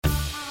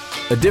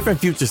A different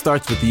future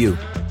starts with you.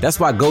 That's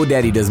why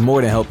GoDaddy does more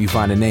than help you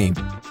find a name.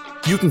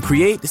 You can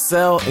create,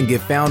 sell, and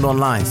get found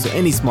online so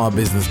any small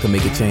business can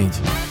make a change.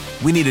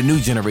 We need a new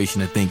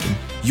generation of thinking,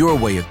 your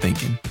way of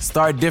thinking.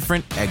 Start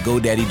different at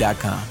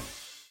GoDaddy.com.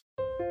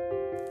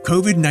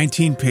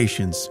 COVID-19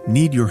 patients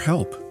need your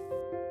help.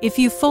 If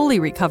you've fully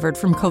recovered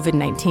from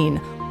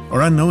COVID-19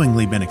 or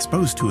unknowingly been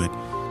exposed to it,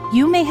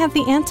 you may have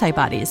the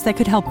antibodies that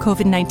could help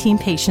COVID-19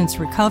 patients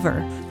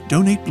recover.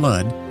 Donate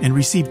blood and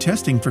receive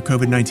testing for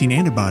COVID-19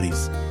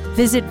 antibodies.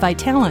 Visit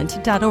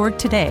Vitalant.org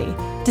today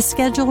to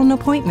schedule an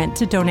appointment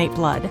to donate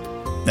blood.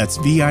 That's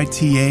Vitalant.org.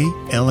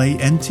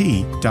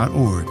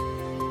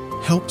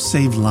 Help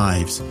save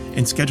lives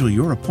and schedule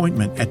your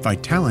appointment at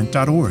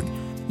Vitalant.org.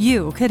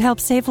 You could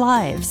help save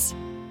lives.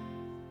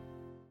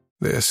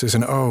 This is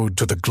an ode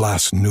to the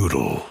glass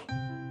noodle.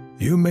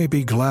 You may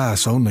be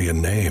glass only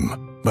in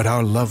name, but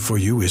our love for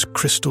you is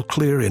crystal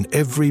clear in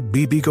every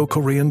Bibigo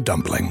Korean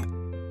dumpling.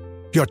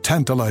 Your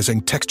tantalizing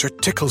texture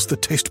tickles the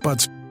taste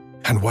buds,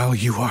 and while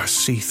you are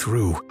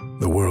see-through,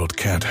 the world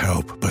can't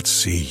help but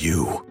see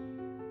you.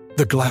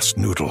 The glass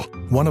noodle,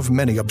 one of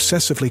many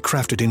obsessively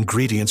crafted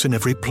ingredients in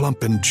every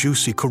plump and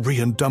juicy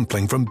Korean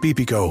dumpling from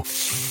Bibigo.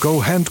 Go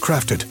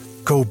handcrafted.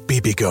 Go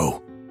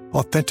Bibigo.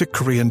 Authentic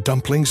Korean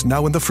dumplings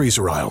now in the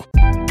freezer aisle.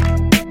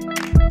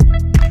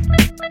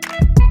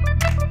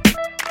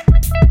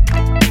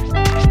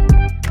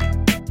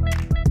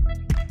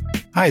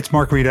 Hi, it's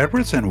Mark Reed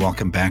Edwards, and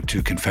welcome back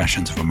to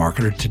Confessions of a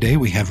Marketer. Today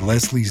we have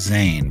Leslie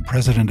Zane,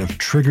 president of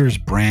Triggers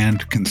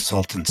Brand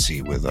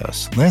Consultancy, with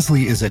us.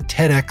 Leslie is a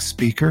TEDx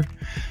speaker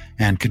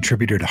and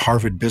contributor to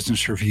Harvard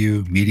Business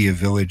Review, Media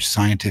Village,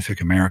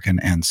 Scientific American,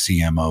 and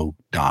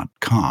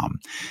CMO.com.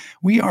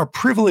 We are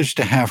privileged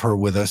to have her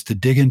with us to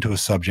dig into a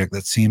subject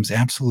that seems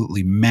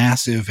absolutely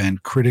massive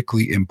and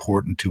critically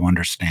important to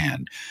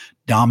understand.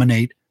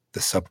 Dominate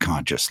the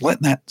subconscious.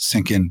 Let that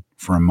sink in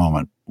for a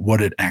moment,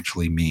 what it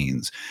actually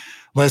means.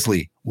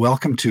 Leslie,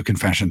 welcome to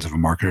Confessions of a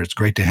Marketer. It's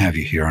great to have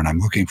you here, and I'm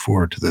looking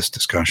forward to this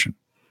discussion.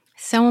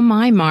 So am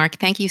I, Mark.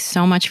 Thank you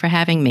so much for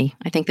having me.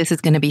 I think this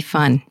is going to be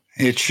fun.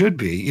 It should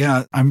be.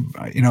 Yeah.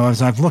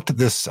 As I've looked at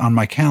this on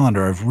my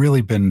calendar, I've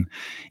really been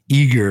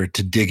eager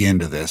to dig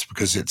into this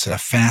because it's a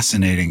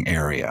fascinating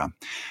area.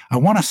 I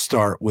want to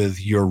start with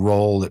your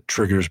role at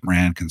Triggers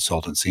Brand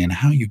Consultancy and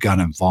how you got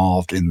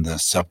involved in the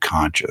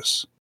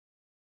subconscious.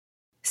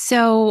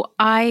 So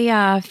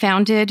I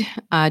founded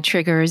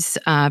Triggers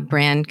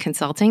Brand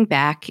Consulting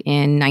back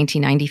in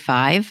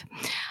 1995.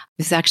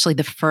 This is actually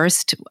the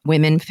first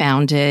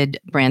women-founded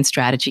brand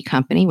strategy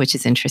company, which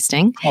is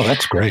interesting. Oh,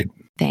 that's great.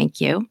 Thank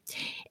you.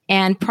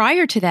 And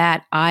prior to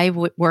that, I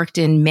worked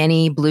in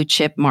many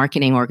blue-chip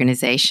marketing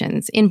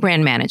organizations in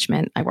brand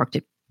management. I worked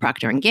at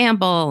Procter &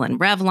 Gamble and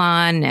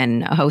Revlon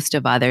and a host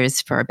of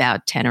others for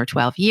about 10 or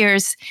 12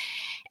 years.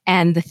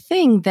 And the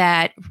thing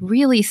that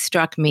really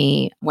struck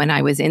me when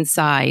I was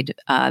inside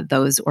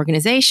those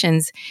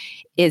organizations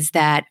is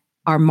that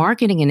our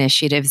marketing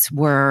initiatives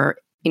were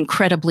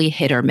incredibly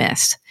hit or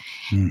miss.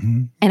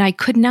 Mm-hmm. And I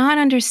could not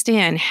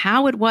understand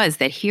how it was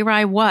that here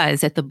I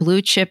was at the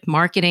blue chip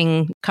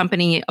marketing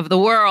company of the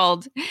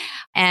world,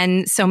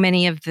 and so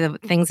many of the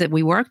things that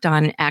we worked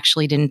on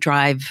actually didn't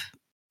drive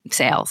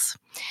sales.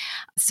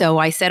 So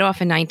I set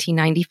off in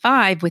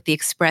 1995 with the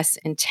express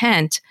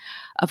intent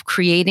of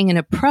creating an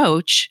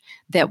approach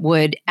that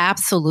would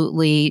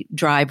absolutely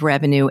drive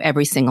revenue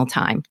every single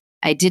time.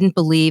 I didn't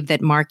believe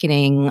that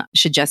marketing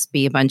should just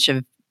be a bunch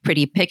of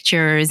pretty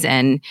pictures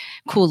and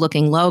cool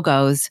looking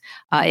logos.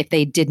 If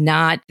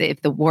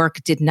the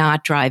work did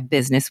not drive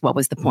business, what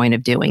was the point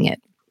of doing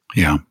it?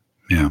 Yeah.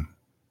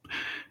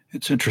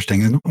 It's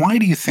interesting. And why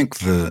do you think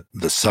the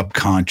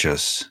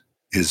subconscious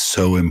is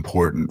so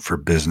important for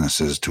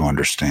businesses to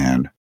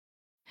understand?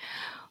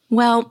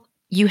 Well,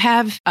 you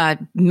have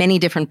many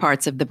different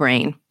parts of the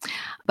brain,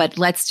 but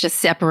let's just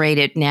separate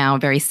it now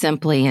very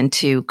simply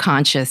into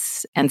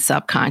conscious and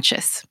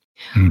subconscious.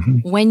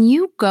 Mm-hmm. When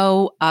you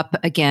go up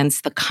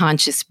against the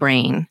conscious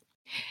brain,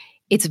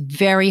 it's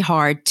very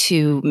hard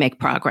to make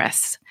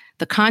progress.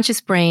 The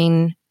conscious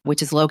brain,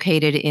 which is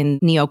located in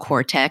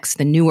neocortex,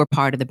 the newer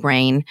part of the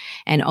brain,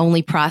 and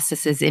only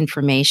processes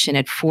information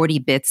at 40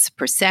 bits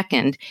per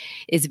second,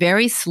 is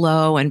very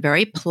slow and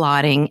very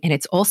plodding, and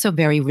it's also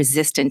very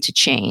resistant to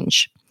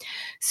change.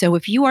 So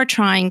if you are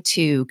trying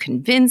to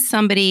convince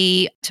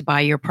somebody to buy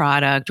your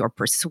product or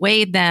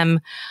persuade them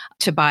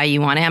to buy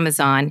you on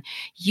Amazon,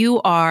 you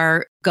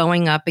are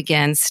going up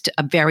against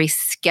a very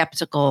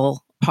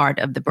skeptical part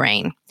of the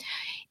brain.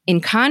 In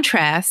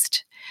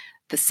contrast,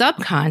 the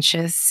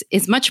subconscious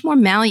is much more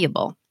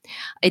malleable.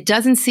 It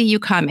doesn't see you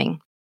coming.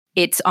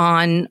 It's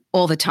on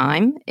all the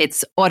time.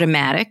 It's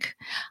automatic.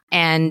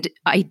 And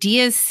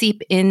ideas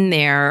seep in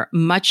there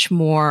much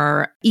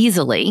more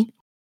easily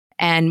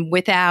and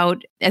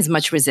without as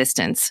much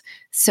resistance.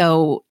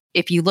 So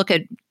if you look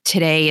at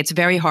today, it's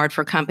very hard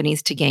for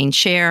companies to gain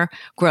share.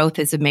 Growth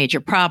is a major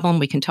problem.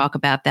 We can talk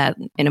about that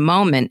in a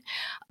moment.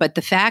 But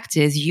the fact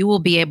is, you will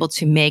be able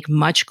to make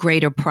much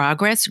greater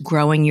progress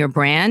growing your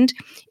brand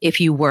if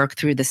you work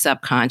through the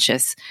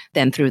subconscious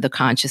than through the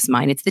conscious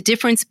mind. It's the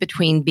difference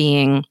between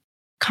being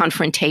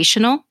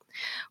confrontational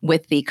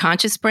with the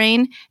conscious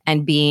brain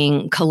and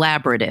being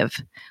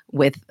collaborative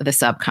with the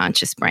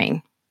subconscious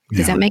brain.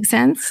 Does that make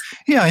sense?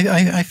 Yeah,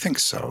 I think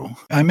so.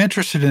 I'm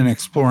interested in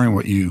exploring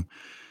what you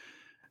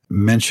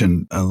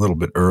mentioned a little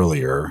bit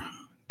earlier.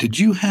 Did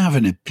you have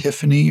an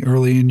epiphany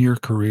early in your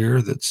career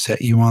that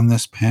set you on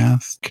this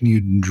path? Can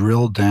you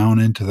drill down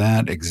into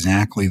that,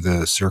 exactly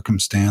the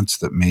circumstance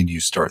that made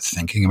you start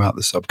thinking about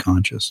the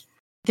subconscious?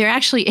 There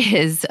actually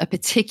is a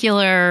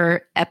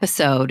particular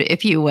episode,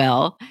 if you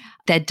will,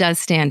 that does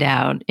stand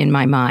out in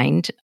my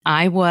mind.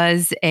 I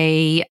was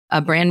a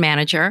brand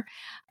manager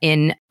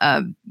in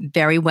a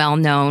very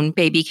well-known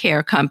baby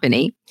care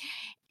company,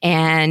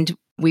 and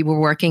we were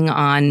working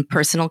on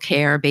personal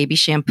care, baby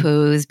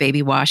shampoos,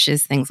 baby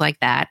washes, things like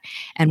that.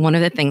 And one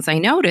of the things I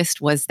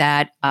noticed was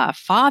that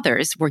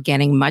fathers were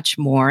getting much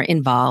more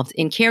involved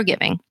in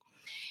caregiving.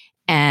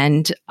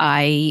 And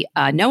I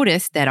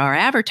noticed that our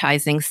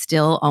advertising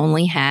still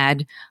only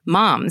had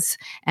moms.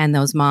 And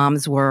those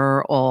moms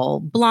were all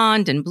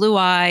blonde and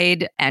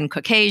blue-eyed and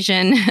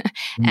Caucasian,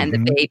 and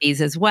the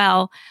babies as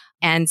well.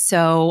 And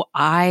so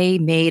I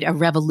made a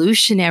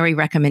revolutionary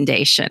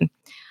recommendation.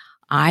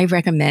 I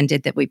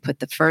recommended that we put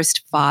the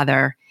first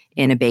father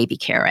in a baby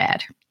care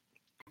ad.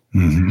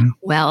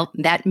 Well,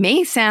 that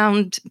may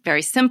sound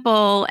very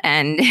simple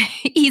and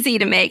easy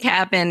to make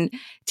happen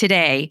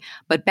today,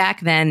 but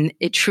back then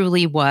it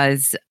truly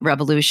was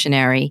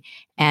revolutionary,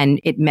 and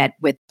it met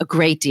with a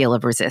great deal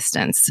of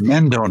resistance.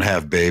 Men don't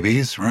have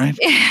babies, right?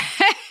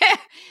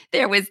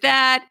 There was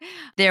that.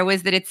 There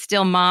was that it's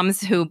still moms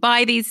who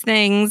buy these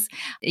things.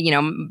 You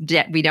know,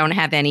 we don't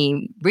have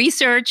any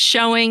research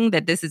showing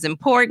that this is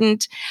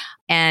important.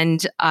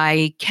 And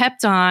I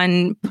kept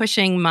on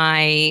pushing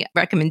my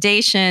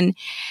recommendation.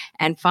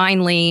 And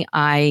finally,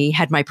 I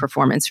had my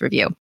performance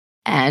review.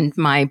 And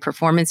my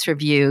performance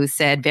review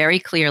said very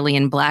clearly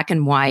in black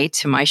and white,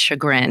 to my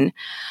chagrin,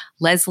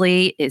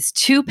 Leslie is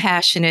too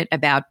passionate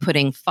about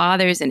putting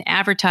fathers in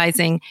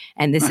advertising,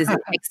 and this is an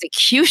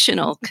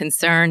executional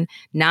concern,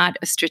 not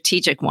a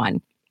strategic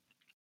one.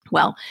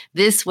 Well,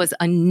 this was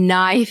a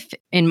knife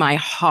in my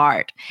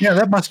heart. Yeah,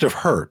 that must have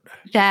hurt.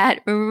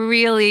 It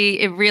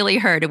really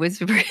hurt. It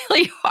was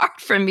really hard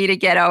for me to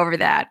get over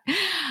that.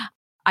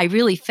 I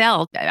really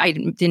felt, I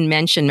didn't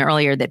mention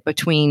earlier that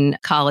between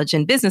college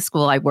and business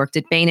school, I worked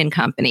at Bain &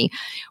 Company,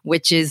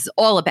 which is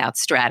all about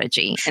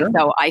strategy. Sure. And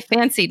so I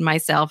fancied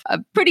myself a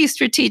pretty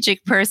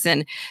strategic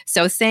person.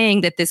 So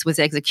saying that this was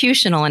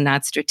executional and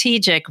not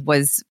strategic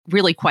was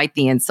really quite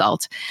the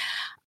insult.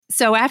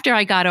 So after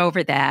I got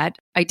over that,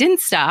 I didn't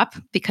stop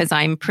because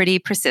I'm pretty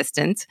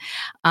persistent.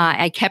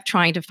 I kept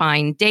trying to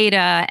find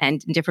data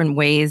and different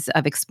ways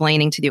of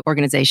explaining to the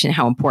organization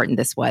how important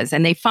this was.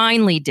 And they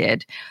finally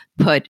did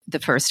put the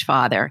first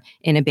father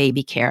in a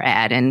baby care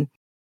ad. And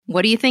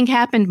what do you think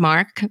happened,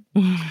 Mark?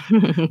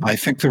 I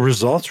think the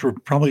results were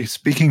probably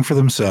speaking for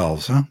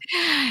themselves, huh?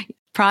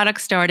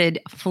 Products started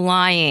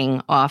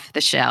flying off the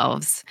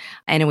shelves,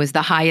 and it was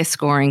the highest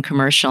scoring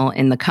commercial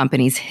in the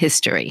company's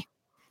history.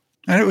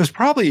 And it was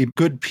probably a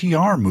good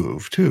PR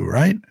move too,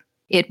 right?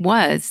 It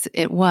was.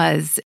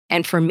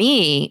 And for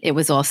me, it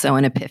was also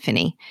an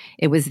epiphany.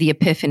 It was the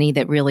epiphany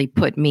that really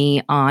put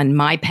me on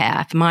my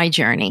path, my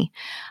journey,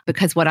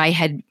 because what I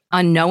had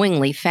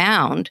unknowingly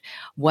found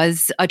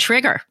was a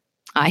trigger.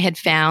 I had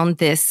found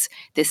this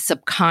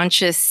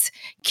subconscious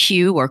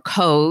cue or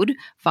code,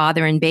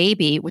 father and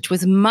baby, which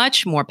was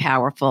much more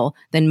powerful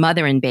than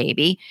mother and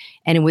baby.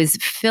 And it was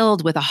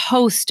filled with a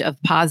host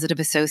of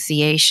positive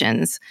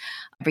associations.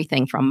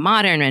 Everything from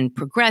modern and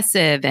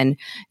progressive. And,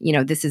 you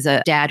know, this is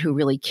a dad who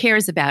really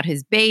cares about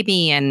his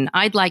baby. And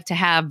I'd like to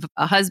have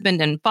a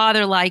husband and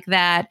father like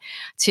that,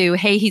 to,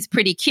 hey, he's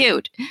pretty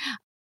cute.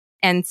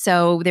 And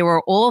so there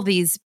were all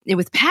these, it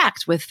was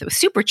packed with,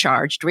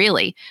 supercharged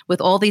really, with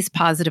all these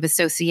positive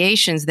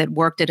associations that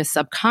worked at a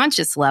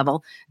subconscious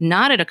level,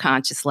 not at a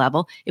conscious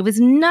level. It was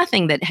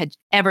nothing that had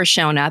ever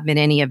shown up in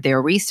any of their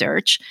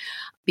research,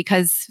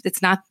 because it's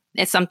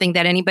something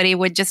that anybody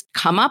would just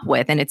come up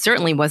with. And it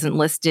certainly wasn't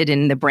listed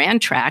in the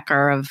brand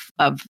tracker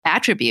of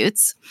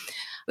attributes.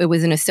 It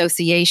was an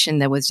association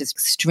that was just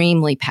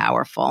extremely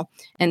powerful.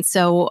 And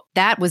so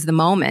that was the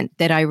moment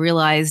that I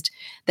realized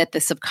that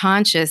the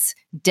subconscious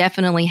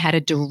definitely had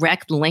a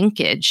direct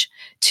linkage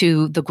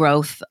to the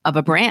growth of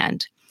a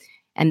brand.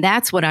 And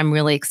that's what I'm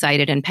really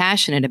excited and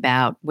passionate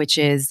about, which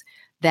is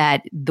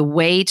that the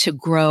way to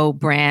grow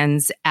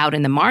brands out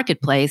in the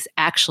marketplace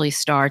actually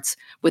starts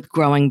with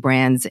growing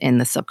brands in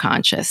the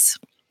subconscious.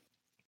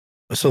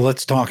 So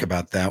let's talk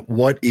about that.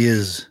 What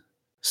is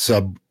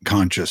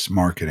subconscious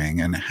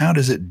marketing, and how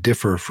does it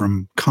differ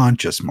from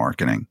conscious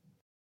marketing?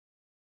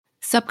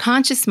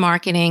 Subconscious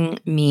marketing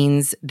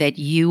means that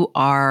you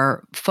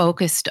are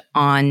focused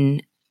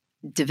on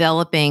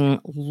developing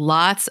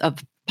lots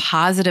of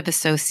positive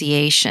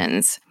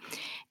associations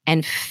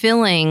and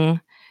filling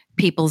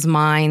people's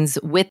minds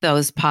with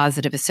those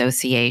positive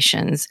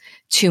associations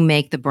to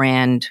make the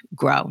brand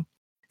grow.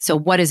 So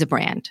what is a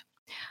brand?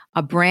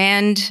 A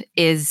brand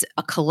is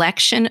a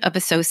collection of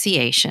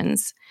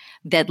associations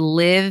that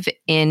live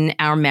in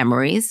our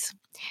memories.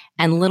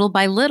 And little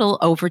by little,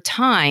 over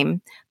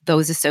time,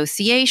 those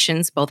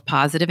associations, both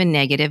positive and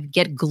negative,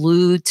 get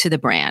glued to the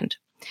brand.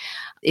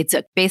 It's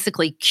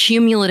basically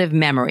cumulative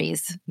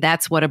memories.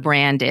 That's what a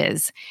brand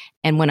is.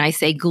 And when I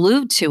say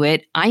glued to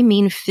it, I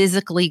mean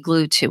physically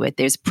glued to it.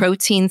 There's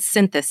protein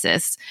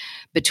synthesis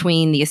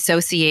between the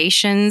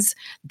associations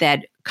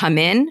that come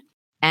in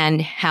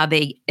and how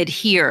they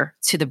adhere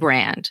to the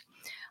brand.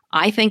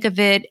 I think of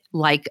it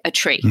like a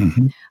tree.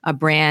 Mm-hmm. A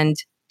brand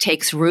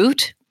takes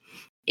root.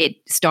 It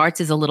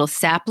starts as a little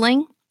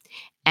sapling,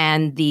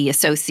 and the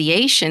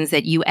associations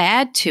that you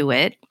add to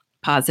it,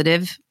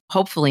 positive,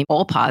 hopefully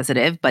all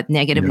positive, but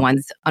negative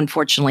ones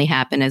unfortunately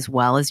happen as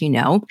well, as you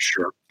know.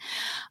 Sure.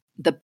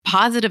 The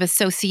positive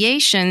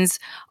associations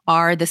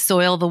are the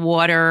soil, the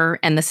water,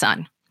 and the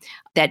sun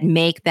that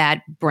make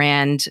that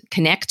brand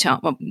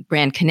connectome,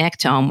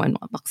 and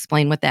I'll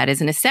explain what that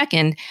is in a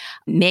second,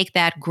 make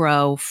that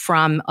grow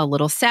from a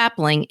little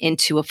sapling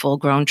into a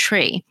full-grown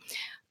tree.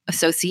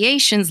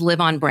 Associations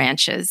live on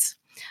branches.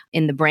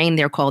 In the brain,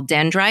 they're called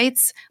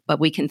dendrites, but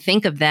we can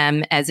think of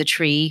them as a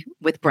tree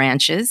with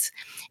branches.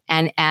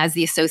 And as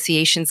the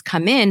associations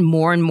come in,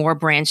 more and more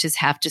branches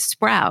have to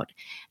sprout.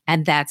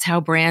 And that's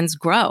how brands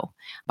grow,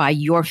 by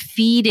you're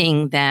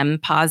feeding them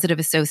positive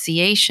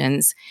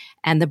associations,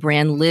 and the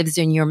brand lives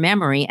in your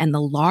memory. And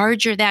the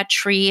larger that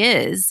tree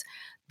is,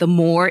 the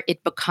more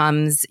it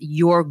becomes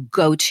your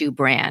go-to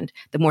brand,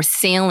 the more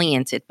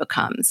salient it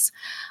becomes.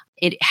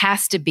 It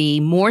has to be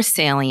more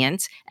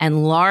salient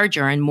and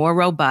larger and more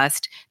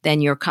robust than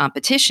your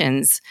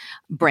competition's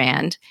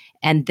brand.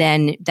 And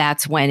then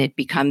that's when it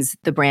becomes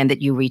the brand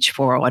that you reach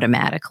for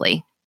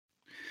automatically.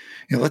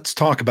 Yeah, let's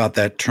talk about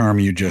that term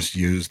you just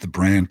used, the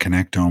brand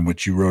connectome,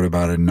 which you wrote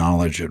about in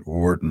Knowledge at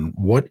Wharton.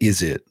 What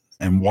is it,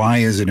 and why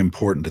is it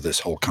important to this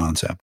whole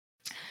concept?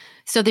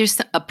 So there's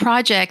a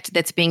project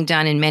that's being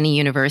done in many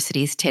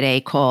universities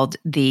today called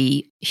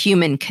the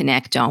Human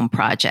Connectome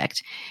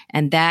Project.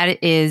 And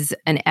that is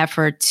an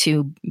effort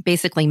to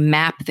basically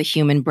map the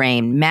human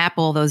brain, map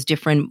all those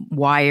different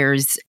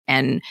wires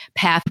and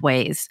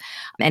pathways.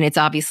 And it's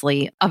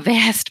obviously a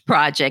vast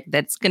project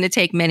that's going to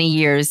take many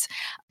years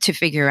to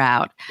figure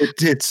out.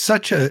 It's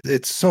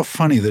so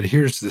funny that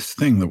here's this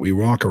thing that we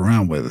walk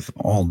around with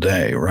all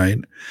day, right?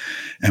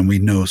 And we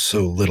know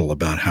so little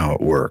about how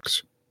it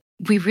works.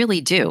 We really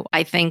do.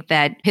 I think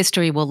that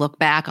history will look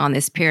back on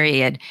this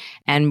period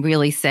and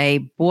really say,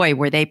 boy,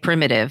 were they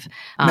primitive,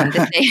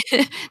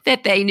 that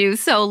they knew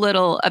so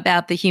little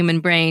about the human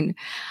brain.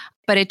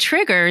 But it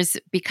triggers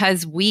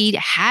because we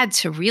had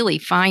to really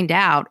find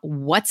out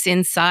what's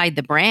inside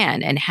the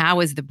brand and how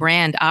is the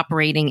brand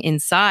operating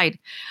inside,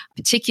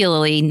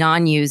 particularly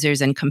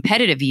non-users and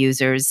competitive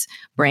users'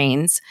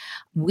 brains.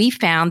 We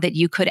found that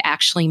you could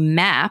actually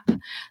map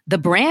the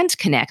brand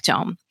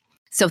connectome.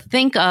 So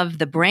think of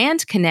the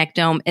brand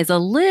connectome as a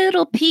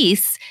little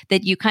piece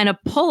that you kind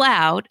of pull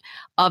out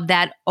of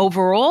that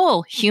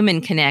overall human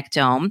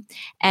connectome,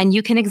 and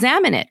you can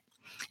examine it.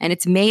 And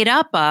it's made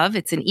up of,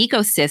 it's an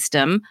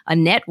ecosystem, a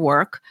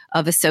network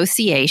of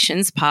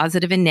associations,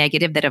 positive and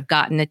negative, that have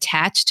gotten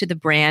attached to the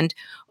brand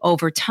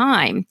over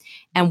time.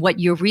 And what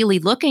you're really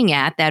looking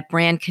at, that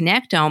brand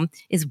connectome,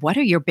 is what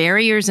are your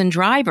barriers and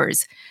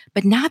drivers,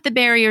 but not the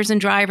barriers and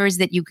drivers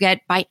that you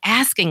get by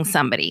asking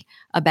somebody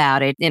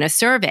about it in a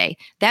survey.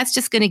 That's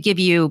just going to give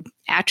you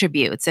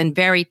attributes and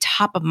very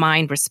top of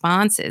mind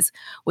responses.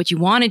 What you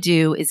want to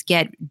do is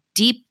get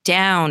deep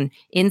down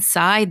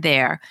inside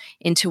there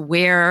into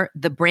where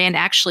the brand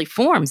actually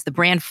forms. The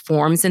brand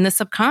forms in the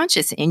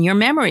subconscious, in your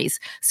memories.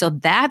 So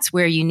that's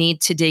where you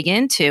need to dig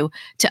into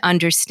to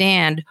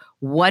understand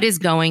what is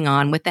going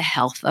on with the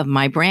health of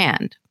my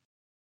brand.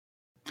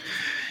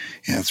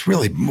 Yeah, it's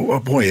really,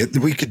 boy,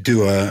 we could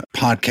do a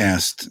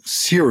podcast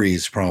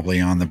series probably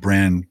on the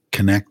brand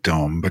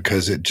connectome,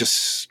 because it just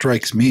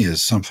strikes me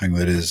as something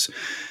that is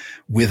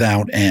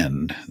without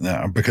end.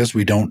 Because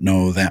we don't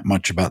know that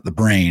much about the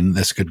brain,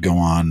 this could go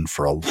on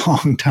for a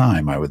long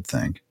time, I would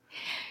think.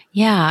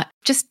 Yeah,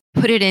 just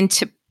put it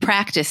into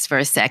practice for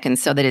a second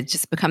so that it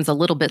just becomes a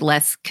little bit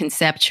less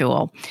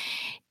conceptual.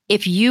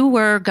 If you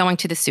were going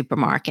to the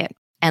supermarket,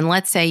 and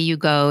let's say you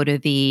go to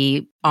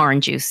the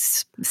orange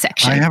juice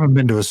section. I haven't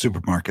been to a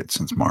supermarket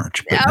since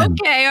March.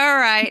 Okay, all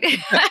right.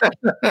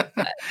 But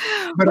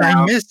well,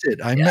 I miss it.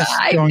 I miss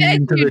going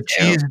into the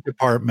cheese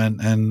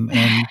department and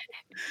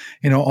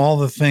all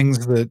the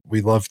things that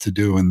we love to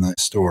do in the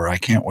store. I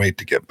can't wait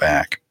to get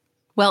back.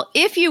 Well,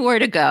 if you were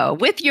to go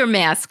with your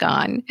mask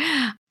on,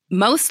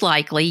 most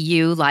likely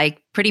you,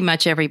 like pretty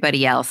much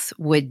everybody else,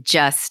 would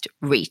just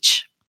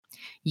reach.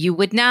 You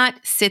would not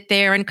sit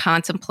there and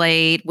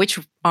contemplate which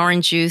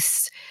orange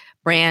juice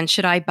brand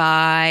should I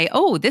buy?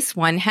 Oh, this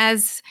one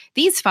has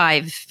these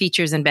 5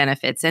 features and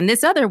benefits, and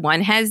this other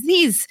one has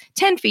these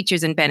 10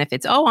 features and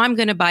benefits. Oh, I'm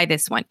going to buy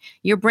this one.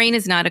 Your brain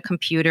is not a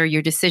computer.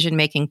 Your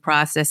decision-making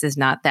process is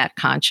not that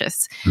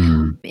conscious.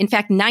 In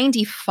fact,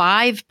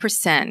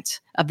 95%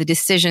 of the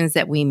decisions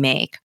that we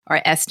make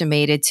are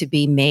estimated to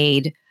be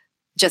made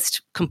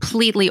just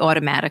completely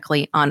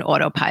automatically on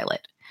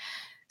autopilot.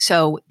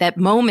 So that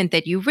moment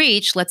that you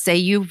reach, let's say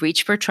you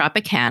reach for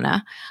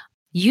Tropicana,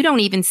 you don't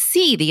even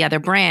see the other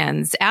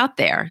brands out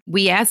there.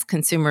 We ask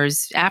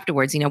consumers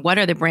afterwards, what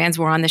are the brands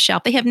were on the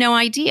shelf? They have no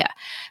idea,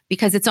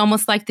 because it's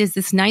almost like there's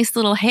this nice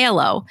little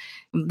halo,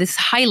 this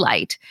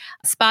highlight,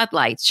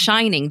 spotlight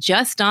shining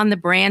just on the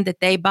brand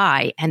that they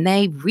buy. And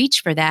they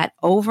reach for that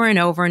over and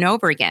over and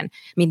over again.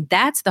 I mean,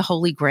 that's the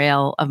holy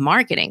grail of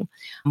marketing.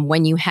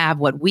 When you have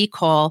what we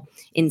call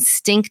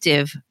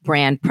instinctive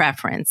brand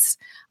preference,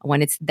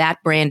 when it's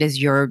that brand is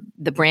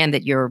the brand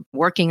that you're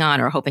working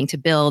on or hoping to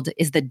build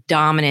is the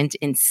dominant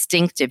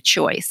instinctive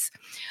choice.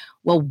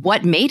 Well,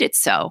 what made it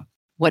so?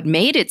 What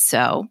made it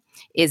so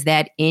is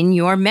that in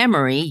your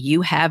memory,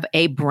 you have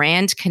a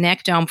brand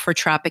connectome for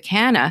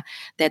Tropicana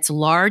that's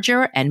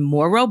larger and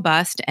more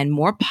robust and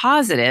more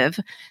positive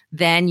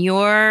than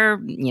your,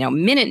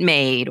 Minute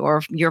Maid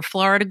or your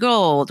Florida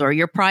Gold or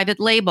your private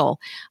label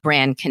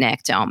brand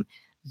connectome.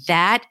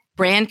 That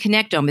brand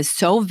connectome is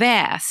so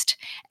vast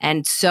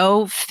and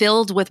so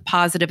filled with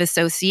positive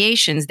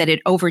associations that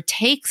it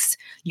overtakes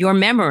your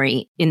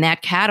memory in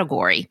that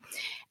category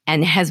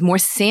and has more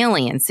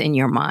salience in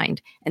your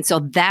mind. And so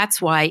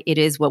that's why it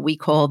is what we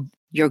call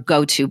your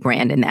go-to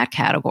brand in that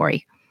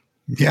category.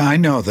 Yeah, I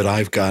know that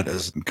I've got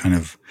as kind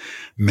of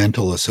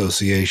mental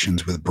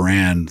associations with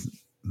brand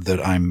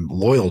that I'm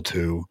loyal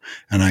to,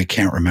 and I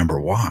can't remember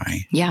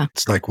why. Yeah.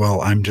 It's like,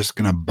 well, I'm just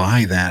going to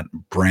buy that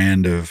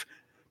brand of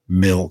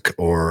milk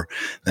or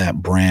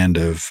that brand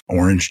of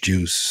orange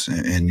juice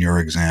in your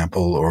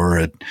example, or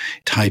a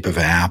type of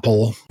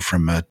apple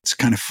it's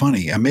kind of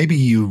funny. Maybe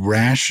you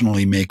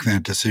rationally make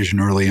that decision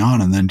early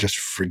on and then just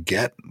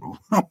forget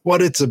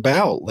what it's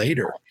about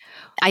later.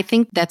 I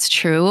think that's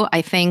true.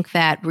 I think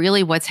that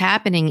really what's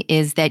happening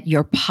is that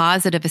your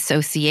positive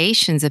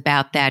associations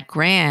about that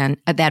brand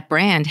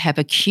have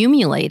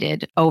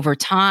accumulated over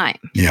time.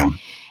 Yeah.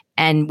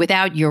 And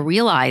without your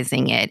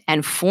realizing it,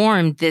 and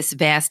formed this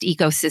vast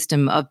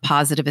ecosystem of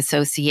positive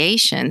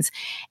associations.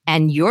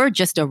 And you're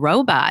just a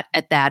robot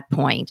at that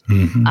point,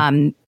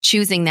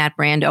 choosing that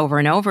brand over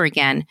and over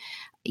again.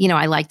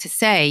 I like to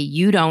say,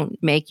 you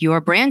don't make your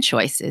brand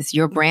choices.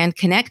 Your brand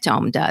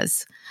connectome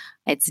does.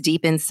 It's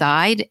deep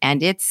inside,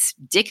 and it's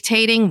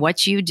dictating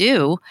what you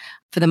do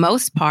for the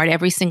most part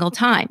every single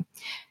time.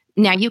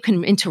 Now, you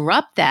can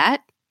interrupt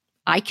that.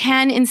 I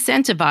can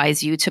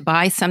incentivize you to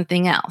buy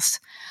something else.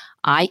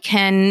 I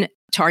can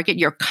target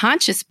your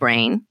conscious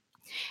brain,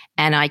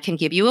 and I can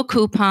give you a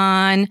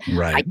coupon.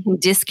 Right. I can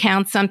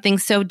discount something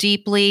so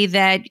deeply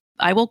that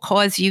I will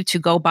cause you to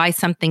go buy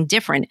something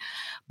different.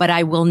 But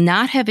I will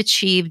not have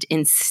achieved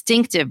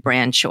instinctive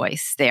brand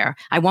choice there.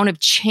 I won't have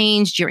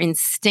changed your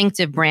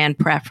instinctive brand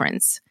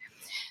preference.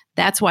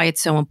 That's why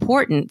it's so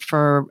important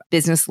for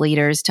business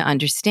leaders to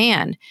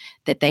understand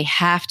that they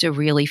have to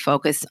really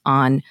focus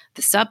on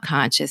the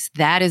subconscious.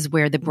 That is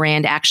where the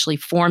brand actually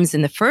forms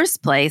in the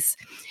first place.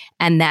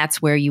 And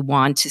that's where you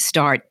want to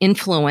start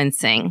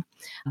influencing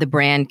the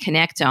brand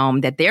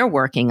connectome that they're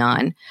working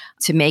on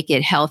to make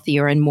it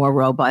healthier and more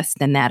robust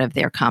than that of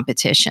their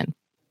competition.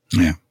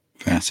 Yeah,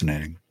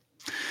 fascinating.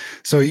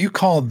 So you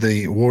called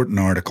the Wharton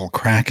article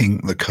Cracking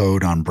the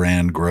Code on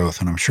Brand Growth,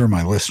 and I'm sure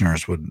my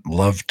listeners would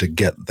love to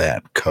get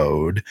that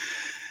code.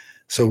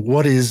 So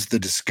what is the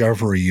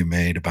discovery you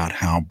made about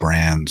how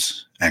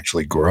brands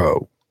actually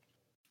grow?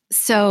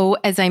 So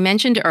as I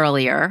mentioned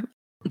earlier,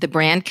 the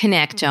brand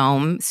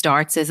connectome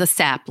starts as a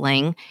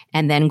sapling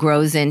and then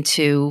grows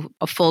into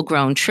a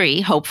full-grown tree,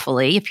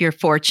 hopefully, if you're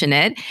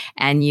fortunate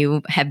and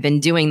you have been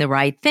doing the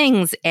right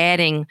things,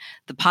 adding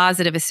the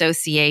positive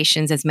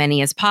associations, as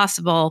many as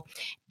possible,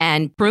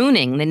 and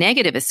pruning the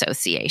negative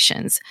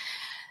associations.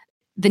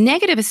 The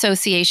negative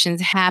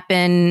associations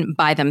happen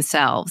by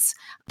themselves.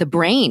 The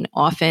brain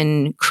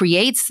often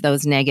creates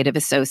those negative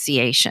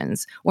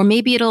associations, or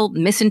maybe it'll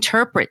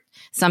misinterpret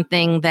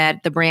something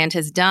that the brand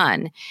has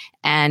done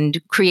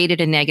and created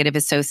a negative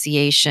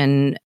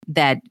association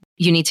that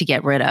you need to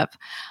get rid of.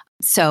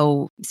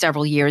 So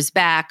several years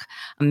back,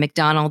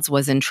 McDonald's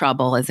was in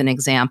trouble, as an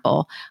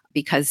example,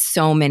 because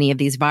so many of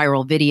these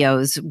viral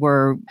videos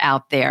were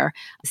out there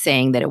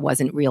saying that it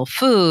wasn't real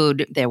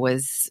food. There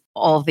was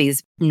all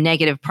these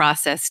negative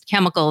processed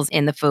chemicals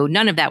in the food.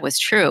 None of that was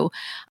true,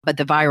 but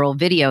the viral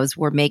videos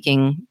were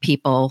making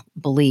people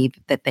believe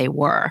that they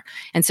were.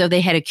 And so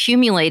they had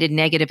accumulated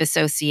negative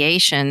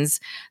associations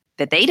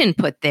that they didn't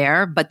put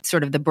there, but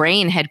sort of the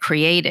brain had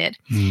created.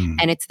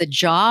 And it's the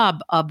job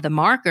of the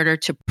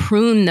marketer to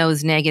prune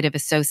those negative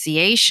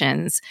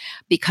associations,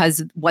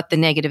 because what the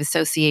negative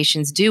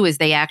associations do is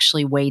they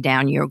actually weigh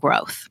down your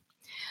growth.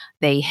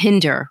 they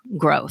hinder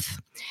growth.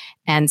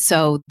 And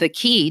so the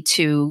key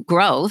to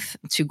growth,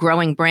 to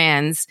growing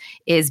brands,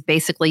 is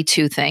basically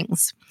two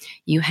things.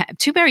 You have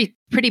two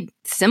pretty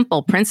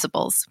simple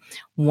principles.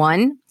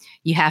 One,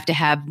 you have to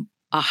have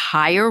a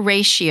higher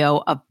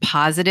ratio of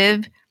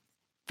positive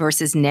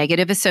versus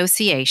negative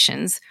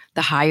associations.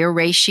 The higher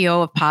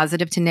ratio of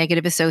positive to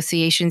negative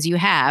associations you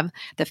have,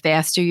 the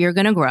faster you're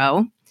going to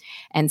grow.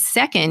 And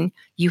second,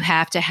 you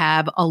have to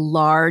have a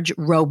large,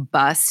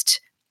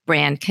 robust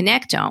brand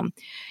connectome.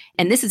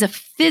 And this is a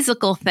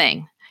physical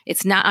thing.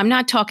 I'm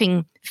not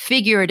talking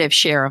figurative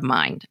share of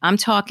mind. I'm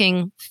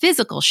talking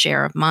physical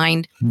share of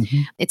mind.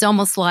 Mm-hmm. It's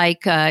almost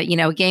like, a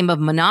game of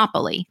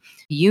Monopoly.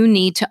 You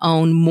need to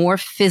own more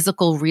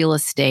physical real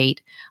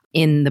estate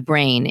in the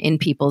brain, in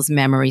people's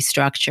memory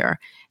structure.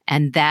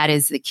 And that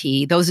is the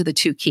key. Those are the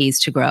two keys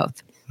to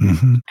growth.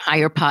 Mm-hmm.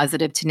 Higher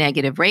positive to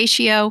negative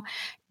ratio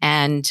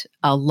and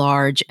a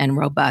large and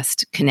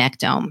robust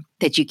connectome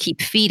that you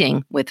keep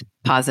feeding with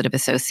positive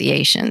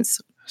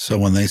associations. So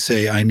when they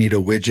say, I need a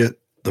widget,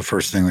 the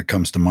first thing that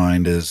comes to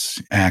mind is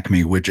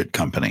Acme Widget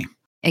Company.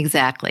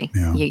 Exactly.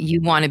 Yeah.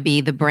 You want to be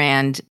the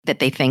brand that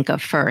they think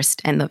of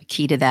first. And the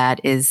key to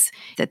that is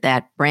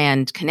that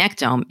brand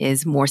connectome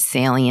is more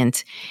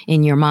salient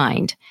in your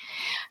mind.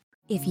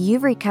 If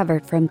you've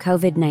recovered from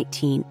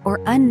COVID-19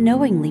 or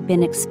unknowingly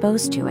been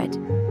exposed to it,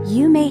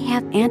 you may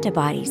have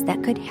antibodies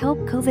that could help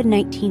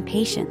COVID-19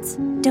 patients.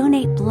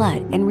 Donate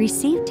blood and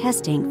receive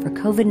testing for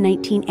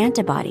COVID-19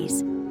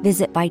 antibodies.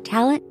 Visit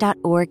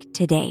Vitalant.org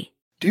today.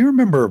 Do you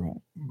remember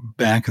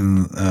back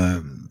in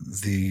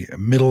the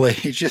Middle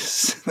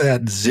Ages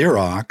that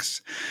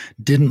Xerox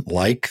didn't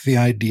like the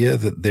idea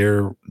that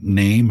their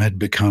name had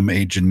become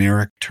a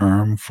generic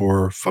term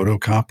for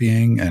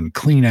photocopying, and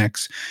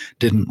Kleenex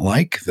didn't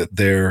like that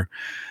their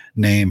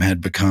name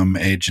had become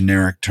a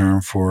generic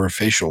term for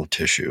facial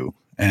tissue?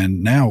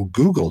 And now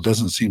Google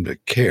doesn't seem to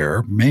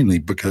care, mainly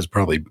because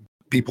probably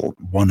people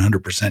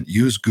 100%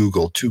 use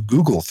Google to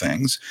Google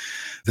things,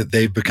 that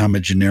they've become a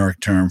generic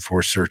term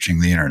for searching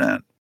the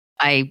internet.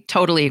 I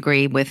totally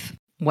agree with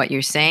what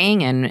you're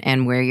saying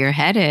and where you're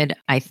headed.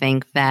 I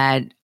think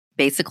that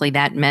basically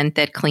that meant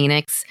that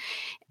Kleenex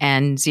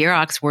and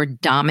Xerox were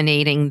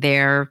dominating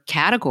their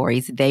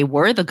categories. They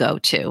were the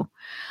go-to.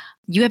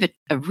 You have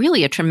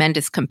a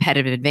tremendous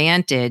competitive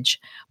advantage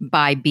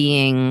by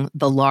being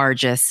the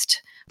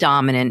largest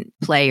dominant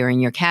player in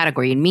your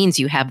category. It means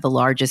you have the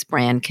largest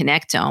brand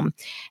connectome.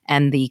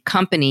 And the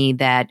company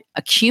that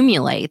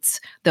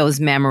accumulates those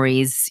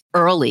memories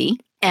early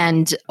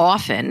and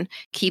often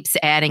keeps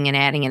adding and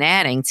adding and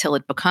adding till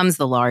it becomes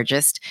the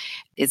largest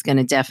is going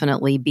to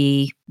definitely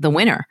be the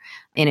winner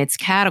in its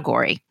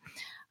category.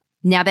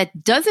 Now,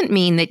 that doesn't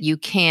mean that you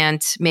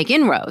can't make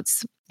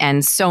inroads.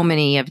 And so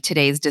many of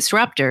today's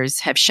disruptors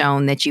have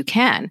shown that you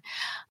can.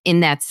 In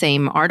that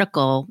same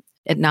article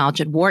at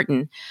Knowledge at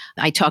Wharton,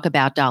 I talk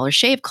about Dollar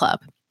Shave Club.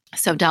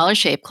 So Dollar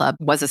Shave Club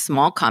was a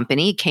small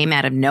company, came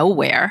out of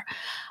nowhere.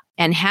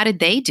 And how did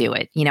they do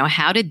it?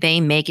 How did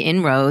they make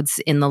inroads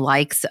in the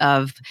likes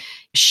of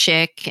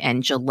Schick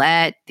and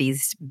Gillette,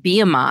 these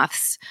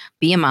behemoth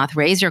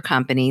razor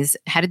companies?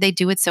 How did they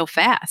do it so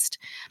fast?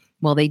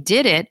 Well, they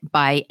did it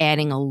by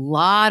adding a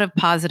lot of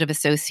positive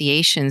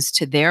associations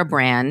to their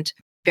brand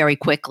very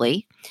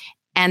quickly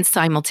and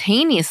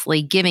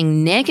simultaneously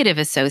giving negative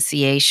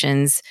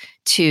associations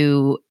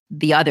to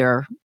the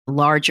other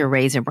larger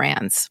razor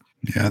brands.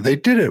 Yeah, they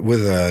did it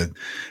with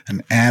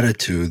an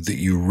attitude that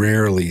you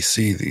rarely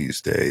see these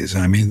days.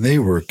 I mean, they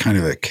were kind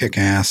of a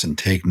kick-ass and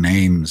take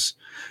names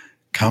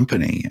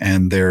company,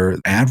 and their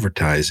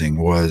advertising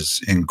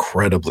was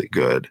incredibly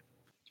good.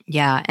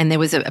 Yeah, and there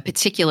was a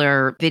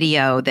particular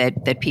video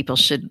that people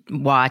should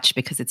watch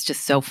because it's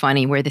just so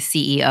funny, where the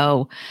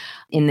CEO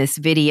in this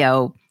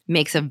video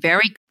makes a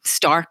very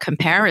stark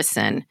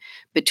comparison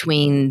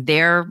between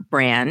their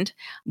brand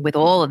with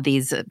all of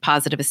these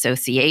positive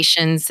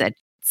associations that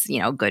it's,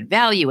 good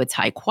value, it's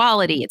high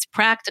quality, it's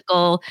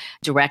practical,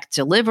 direct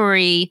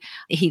delivery.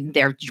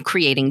 They're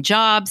creating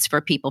jobs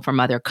for people from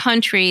other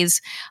countries.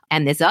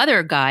 And this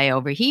other guy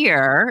over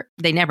here,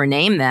 they never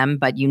name them,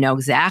 but you know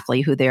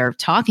exactly who they're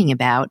talking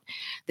about.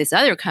 This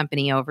other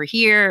company over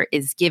here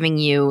is giving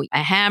you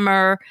a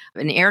hammer,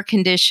 an air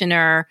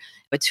conditioner,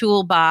 a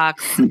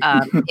toolbox,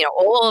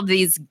 all of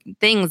these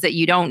things that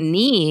you don't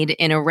need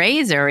in a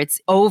razor. It's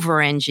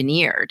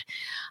over-engineered.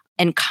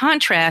 And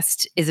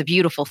contrast is a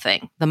beautiful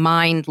thing. The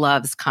mind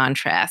loves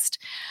contrast.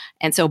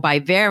 And so by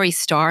very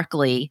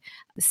starkly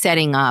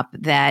setting up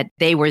that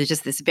they were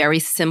just this very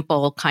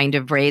simple kind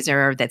of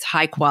razor that's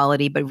high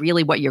quality, but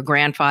really what your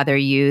grandfather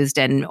used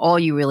and all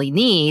you really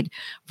need,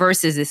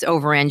 versus this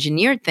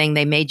over-engineered thing,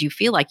 they made you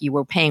feel like you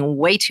were paying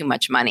way too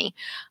much money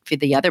for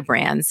the other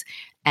brands.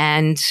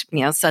 And,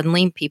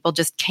 suddenly people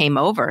just came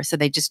over. So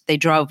they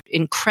drove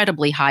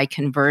incredibly high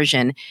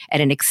conversion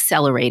at an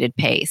accelerated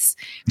pace.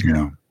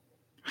 Yeah.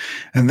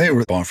 And they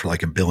were bought for like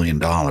 $1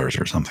 billion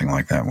or something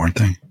like that, weren't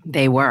they?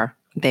 They were.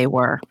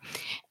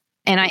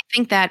 And I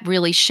think that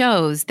really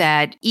shows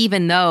that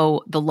even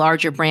though the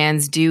larger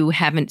brands do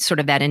have sort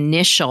of that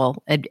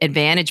initial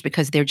advantage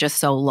because they're just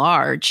so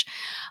large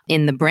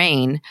in the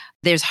brain,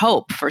 there's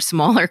hope for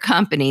smaller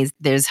companies.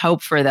 There's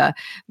hope for the,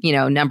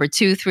 number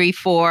 2, 3,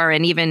 4,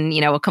 and even,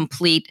 a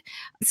complete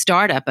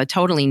startup, a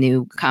totally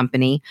new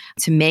company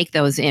to make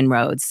those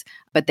inroads.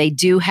 But they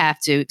do have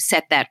to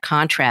set that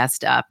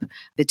contrast up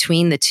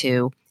between the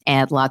two,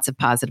 add lots of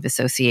positive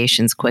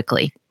associations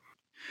quickly.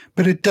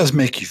 But it does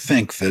make you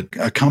think that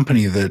a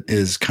company that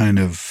is kind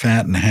of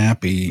fat and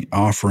happy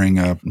offering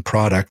a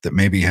product that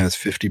maybe has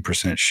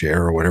 50%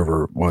 share or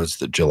whatever it was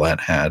that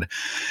Gillette had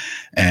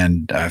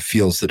and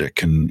feels that it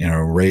can,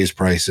 raise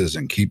prices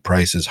and keep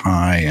prices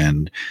high.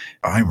 And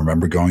I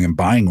remember going and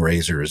buying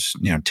razors,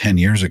 10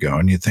 years ago,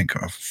 and you think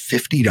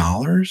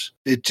 $50?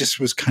 It just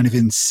was kind of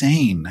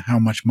insane how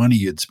much money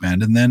you'd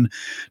spend. And then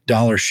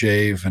Dollar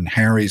Shave and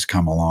Harry's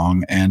come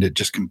along and it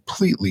just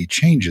completely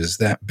changes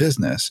that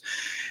business.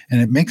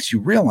 And it makes you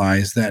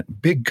realize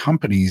that big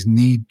companies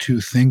need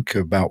to think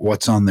about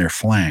what's on their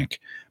flank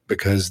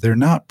because they're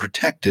not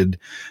protected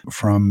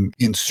from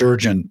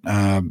insurgent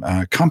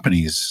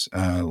companies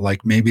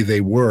like maybe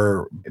they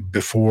were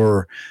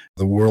before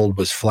the world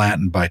was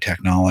flattened by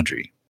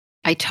technology.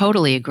 I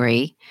totally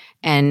agree.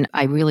 And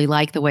I really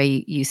like the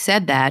way you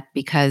said that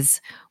because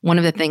one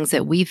of the things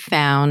that we've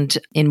found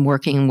in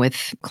working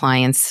with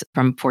clients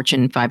from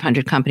Fortune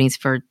 500 companies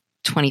for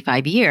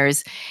 25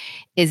 years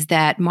is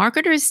that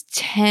marketers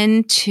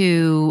tend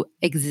to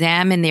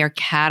examine their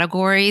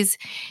categories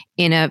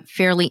in a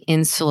fairly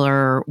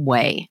insular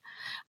way.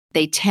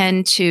 They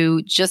tend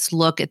to just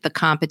look at the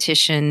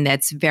competition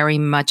that's very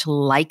much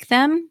like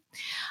them,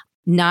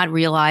 not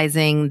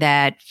realizing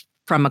that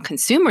from a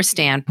consumer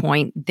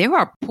standpoint, there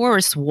are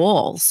porous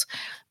walls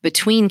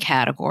between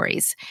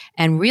categories.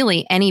 And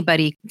really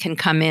anybody can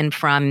come in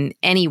from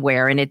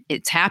anywhere and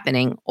it's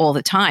happening all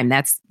the time.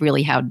 That's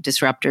really how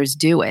disruptors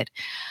do it.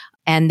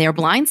 And they're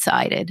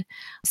blindsided.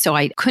 So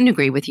I couldn't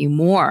agree with you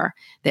more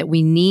that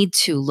we need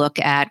to look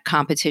at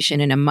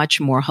competition in a much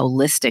more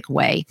holistic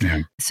way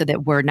so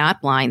that we're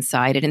not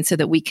blindsided and so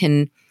that we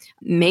can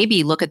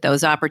maybe look at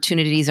those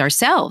opportunities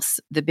ourselves.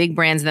 The big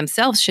brands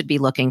themselves should be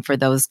looking for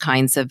those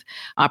kinds of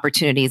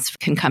opportunities,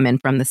 can come in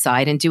from the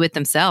side and do it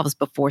themselves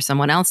before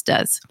someone else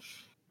does.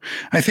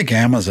 I think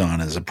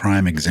Amazon is a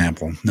prime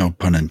example, no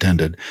pun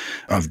intended,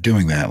 of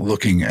doing that,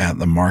 looking at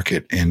the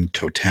market in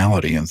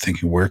totality and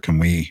thinking, where can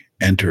we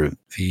enter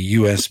the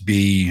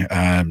USB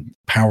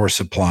power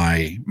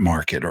supply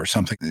market or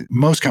something that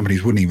most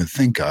companies wouldn't even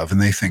think of.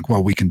 And they think,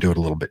 well, we can do it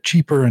a little bit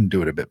cheaper and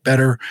do it a bit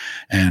better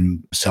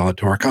and sell it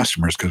to our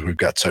customers because we've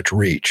got such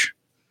reach.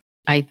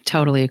 I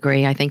totally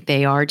agree. I think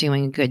they are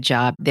doing a good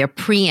job. They're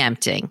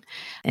preempting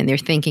and they're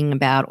thinking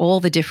about all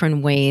the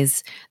different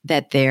ways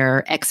that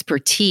their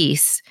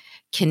expertise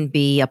can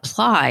be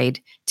applied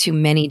to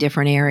many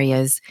different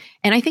areas.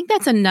 And I think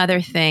that's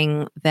another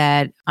thing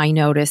that I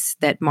notice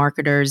that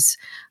marketers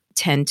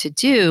tend to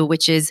do,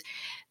 which is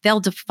they'll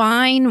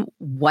define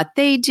what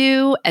they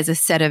do as a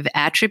set of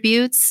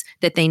attributes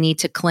that they need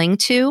to cling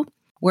to.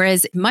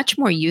 Whereas much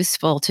more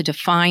useful to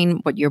define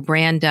what your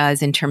brand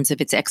does in terms of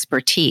its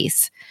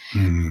expertise,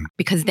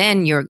 because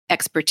then your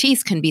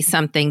expertise can be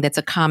something that's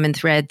a common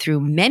thread through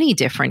many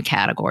different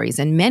categories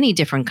and many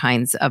different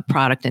kinds of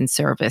product and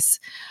service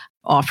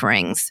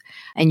offerings.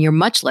 And you're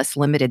much less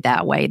limited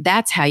that way.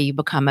 That's how you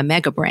become a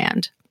mega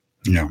brand.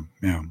 Yeah.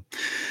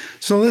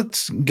 So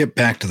let's get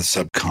back to the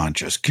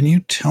subconscious. Can you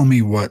tell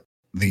me what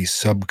the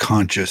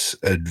subconscious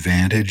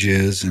advantage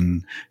is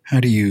and how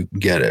do you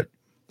get it?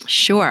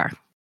 Sure.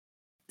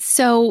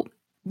 So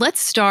let's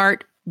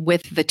start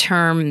with the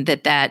term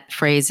that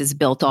phrase is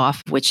built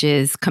off, which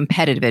is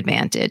competitive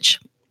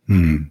advantage.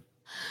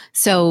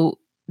 So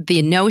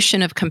the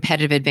notion of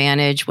competitive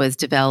advantage was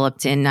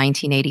developed in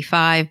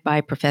 1985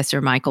 by Professor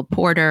Michael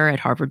Porter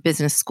at Harvard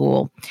Business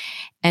School.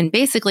 And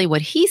basically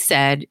what he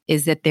said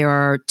is that there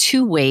are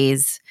two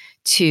ways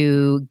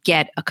to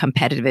get a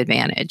competitive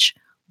advantage.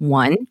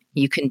 One,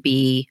 you can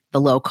be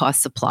the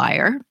low-cost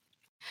supplier.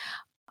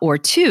 Or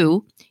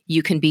two,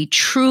 you can be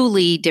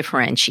truly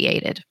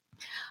differentiated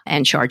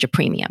and charge a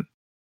premium.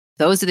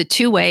 Those are the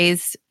two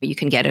ways you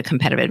can get a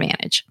competitive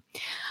advantage.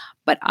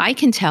 But I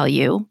can tell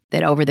you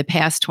that over the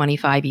past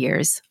 25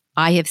 years,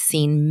 I have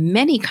seen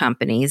many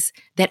companies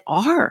that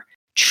are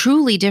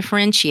truly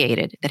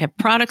differentiated, that have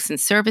products and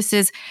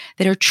services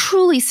that are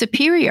truly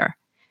superior.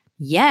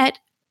 Yet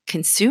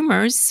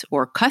consumers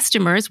or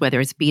customers, whether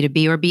it's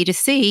B2B or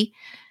B2C,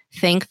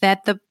 think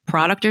that the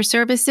product or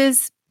service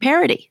is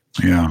parity.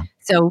 Yeah.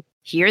 So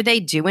here they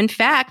do, in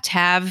fact,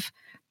 have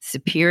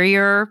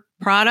superior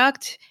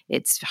product.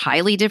 It's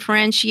highly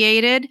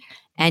differentiated,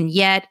 and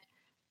yet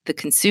the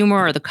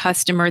consumer or the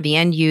customer, the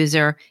end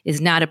user, is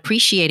not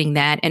appreciating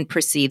that and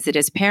perceives it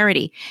as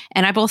parity.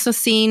 And I've also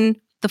seen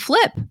the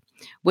flip,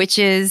 which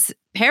is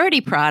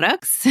parity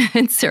products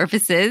and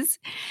services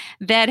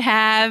that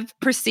have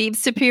perceived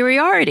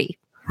superiority.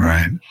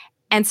 Right.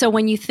 And so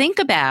when you think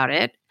about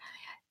it,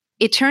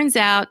 it turns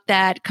out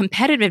that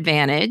competitive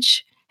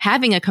advantage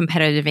having a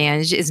competitive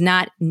advantage is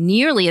not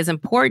nearly as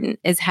important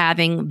as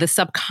having the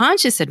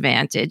subconscious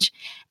advantage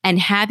and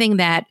having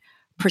that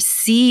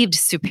perceived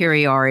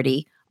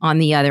superiority on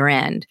the other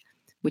end,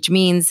 which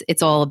means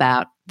it's all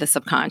about the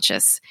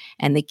subconscious.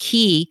 And the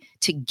key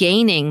to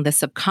gaining the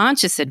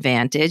subconscious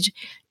advantage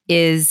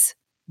is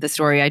the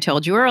story I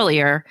told you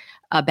earlier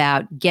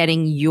about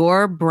getting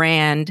your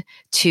brand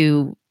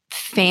to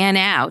fan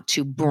out,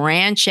 to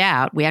branch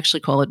out. We actually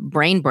call it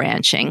brain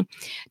branching,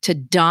 to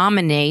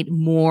dominate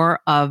more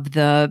of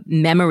the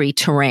memory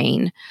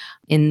terrain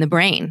in the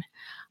brain.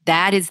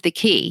 That is the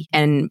key.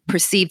 And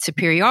perceived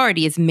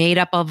superiority is made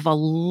up of a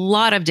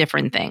lot of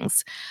different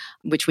things,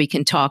 which we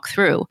can talk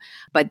through.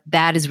 But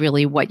that is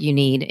really what you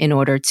need in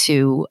order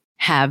to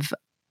have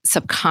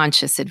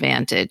subconscious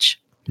advantage.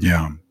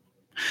 Yeah.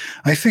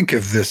 I think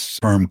of this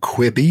firm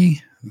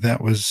Quibi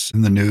that was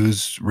in the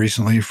news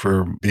recently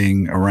for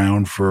being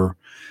around for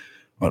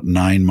about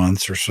 9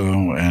 months or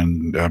so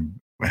and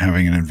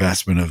having an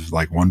investment of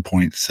like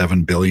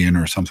 1.7 billion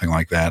or something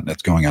like that. And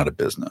it's going out of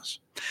business.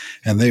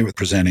 And they were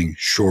presenting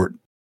short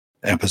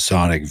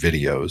episodic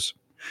videos.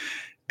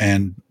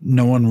 And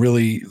no one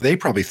really, they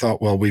probably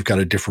thought, well, we've got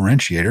a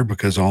differentiator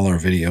because all our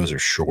videos are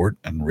short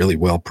and really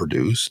well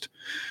produced.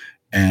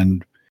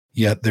 And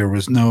yet there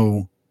was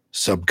no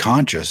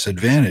subconscious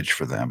advantage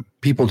for them.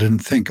 People didn't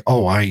think,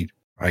 oh, I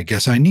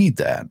guess I need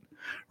that,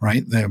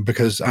 right?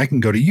 Because I can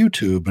go to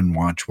YouTube and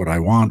watch what I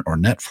want, or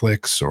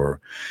Netflix or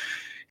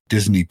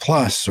Disney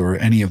Plus or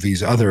any of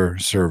these other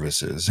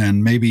services.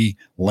 And maybe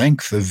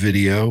length of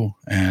video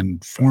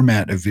and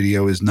format of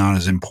video is not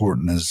as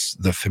important as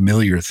the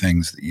familiar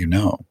things that you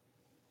know.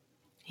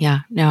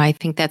 Yeah, no, I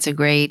think that's a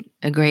great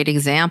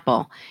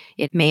example.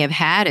 It may have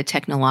had a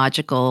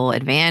technological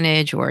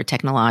advantage or a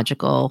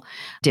technological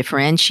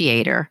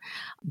differentiator,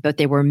 but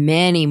there were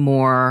many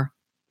more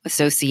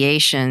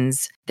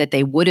associations that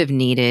they would have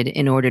needed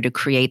in order to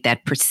create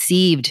that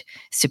perceived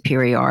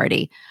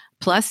superiority.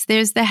 Plus,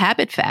 there's the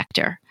habit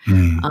factor,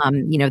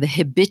 the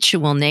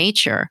habitual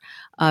nature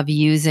of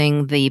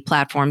using the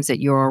platforms that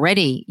you're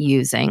already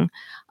using.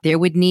 There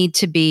would need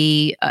to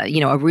be,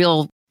 a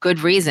real good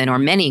reason or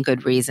many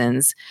good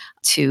reasons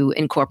to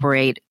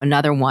incorporate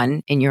another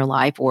one in your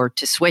life or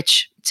to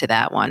switch to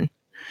that one.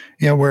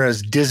 Yeah,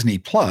 whereas Disney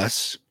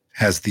Plus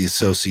has the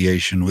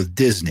association with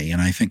Disney.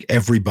 And I think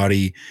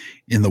everybody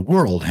in the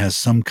world has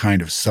some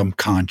kind of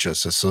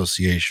subconscious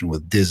association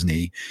with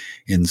Disney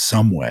in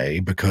some way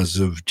because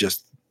of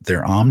just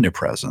their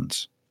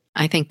omnipresence.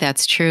 I think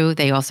that's true.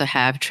 They also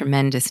have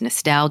tremendous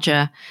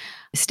nostalgia.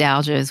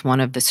 Nostalgia is one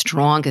of the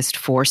strongest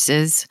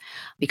forces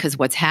because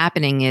what's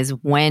happening is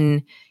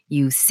when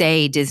you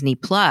say Disney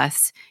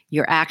Plus,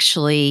 you're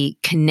actually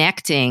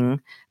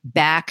connecting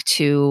back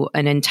to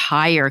an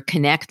entire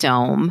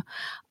connectome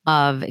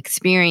of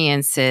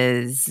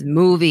experiences,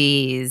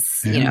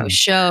 movies,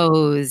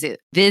 shows,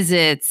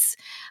 visits,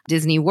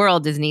 Disney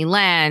World,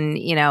 Disneyland,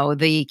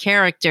 the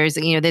characters,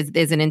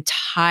 there's an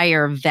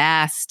entire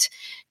vast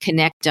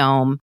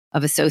connectome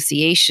of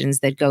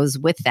associations that goes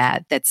with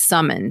that's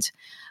summoned.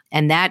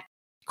 And that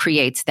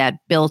creates that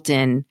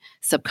built-in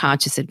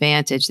subconscious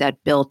advantage,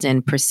 that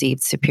built-in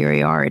perceived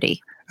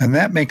superiority. And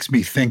that makes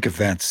me think of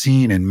that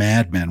scene in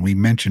Mad Men. We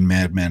mentioned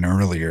Mad Men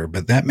earlier,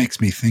 but that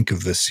makes me think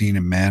of the scene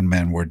in Mad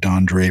Men where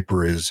Don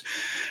Draper is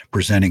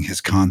presenting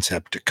his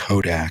concept to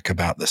Kodak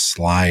about the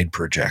slide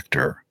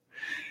projector.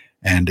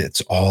 And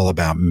it's all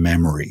about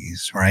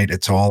memories, right?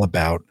 It's all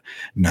about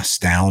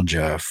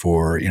nostalgia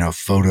for,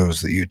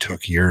 photos that you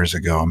took years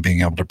ago and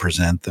being able to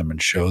present them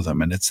and show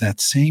them. And it's that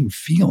same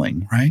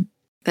feeling, right?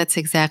 That's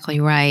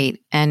exactly right.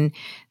 And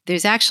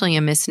there's actually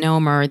a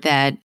misnomer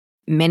that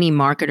many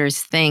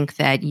marketers think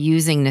that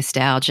using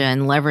nostalgia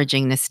and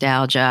leveraging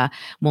nostalgia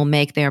will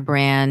make their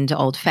brand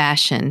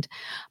old-fashioned,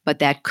 but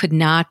that could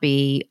not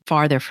be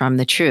farther from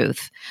the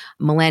truth.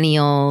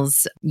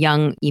 Millennials,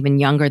 even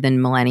younger than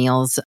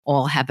millennials,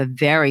 all have a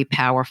very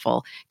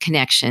powerful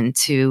connection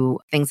to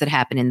things that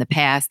happened in the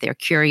past. They're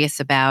curious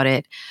about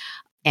it.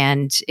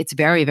 And it's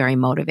very, very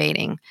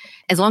motivating.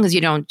 As long as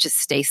you don't just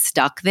stay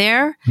stuck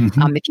there,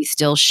 if you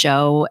still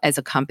show as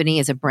a company,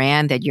 as a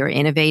brand that you're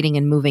innovating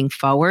and moving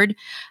forward,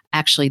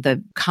 actually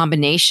the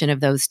combination of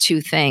those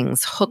two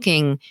things,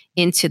 hooking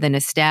into the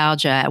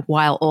nostalgia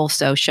while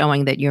also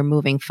showing that you're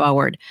moving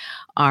forward,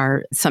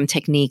 are some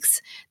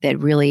techniques that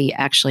really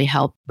actually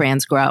help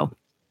brands grow.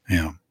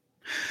 Yeah.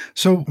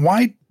 So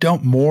why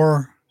don't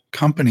more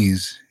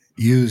companies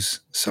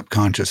use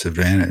subconscious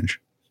advantage?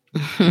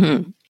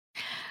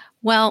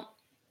 Well,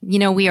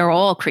 we are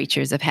all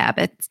creatures of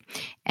habits,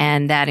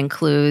 and that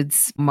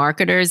includes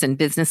marketers and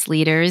business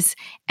leaders.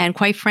 And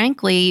quite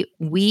frankly,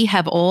 we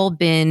have all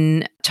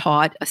been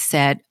taught a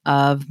set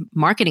of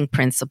marketing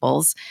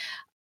principles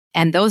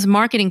And those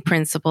marketing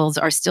principles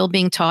are still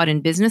being taught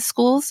in business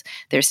schools.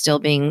 They're still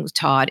being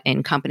taught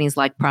in companies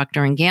like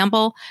Procter &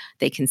 Gamble.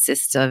 They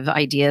consist of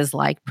ideas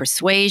like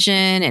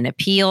persuasion and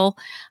appeal.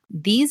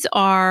 These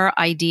are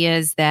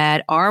ideas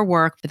that our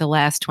work for the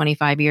last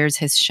 25 years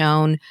has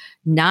shown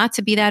not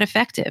to be that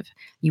effective.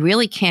 You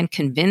really can't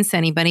convince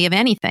anybody of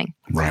anything.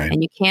 Right.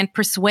 And you can't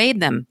persuade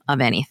them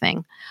of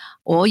anything.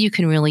 All you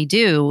can really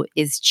do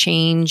is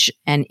change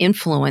and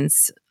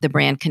influence the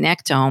brand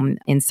connectome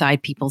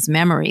inside people's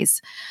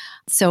memories.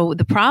 So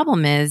the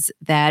problem is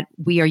that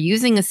we are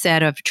using a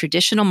set of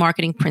traditional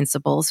marketing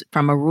principles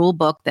from a rule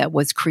book that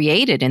was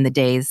created in the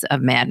days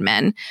of Mad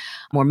Men,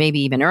 or maybe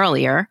even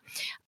earlier.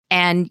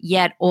 And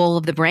yet all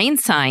of the brain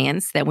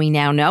science that we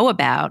now know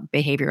about,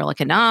 behavioral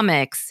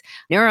economics,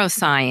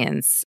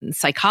 neuroscience,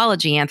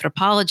 psychology,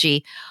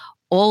 anthropology,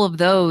 all of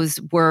those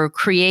were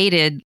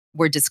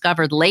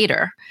discovered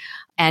later.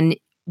 And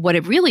what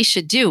it really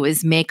should do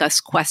is make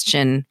us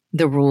question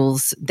the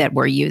rules that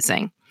we're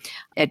using.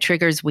 At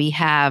Triggers, we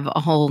have a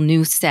whole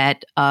new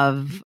set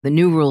of the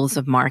new rules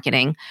of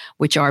marketing,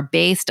 which are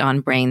based on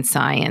brain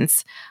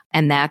science,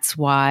 and that's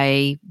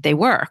why they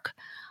work.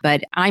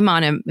 But I'm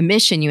on a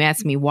mission. You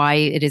asked me why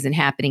it isn't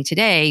happening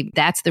today.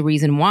 That's the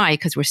reason why,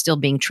 because we're still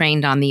being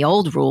trained on the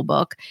old rule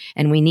book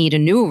and we need a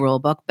new rule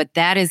book. But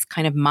that is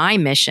kind of my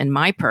mission,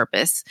 my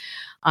purpose.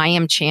 I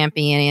am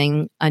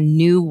championing a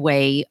new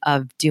way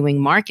of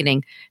doing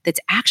marketing that's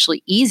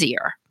actually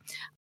easier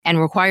and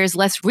requires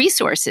less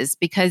resources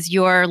because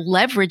you're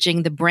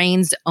leveraging the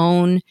brain's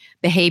own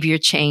behavior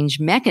change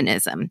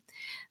mechanism.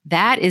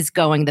 That is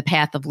going the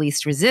path of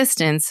least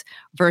resistance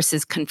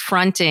versus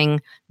confronting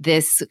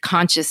this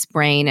conscious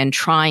brain and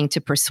trying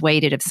to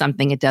persuade it of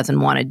something it doesn't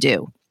want to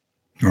do.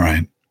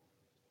 Right.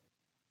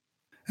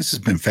 This has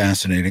been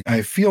fascinating.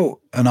 I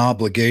feel an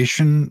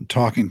obligation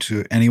talking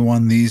to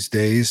anyone these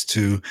days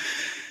to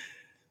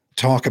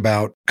talk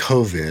about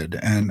COVID,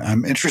 and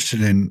I'm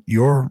interested in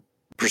your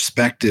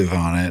perspective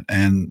on it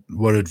and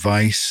what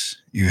advice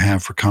you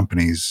have for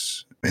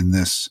companies in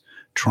this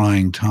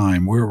trying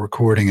time. We're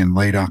recording in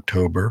late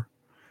October,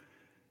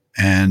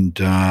 and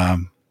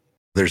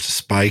there's a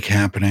spike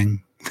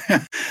happening.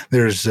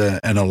 There's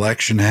an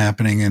election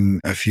happening in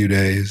a few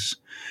days.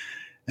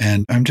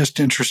 And I'm just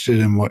interested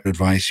in what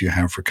advice you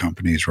have for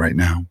companies right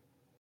now.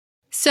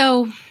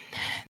 So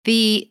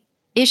the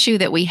issue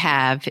that we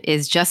have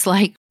is just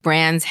like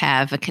brands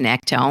have a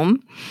connectome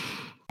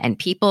and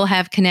people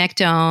have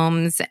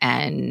connectomes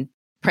and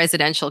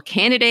presidential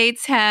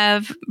candidates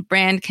have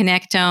brand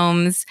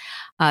connectomes,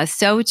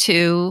 so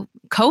too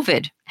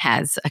COVID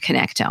has a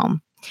connectome.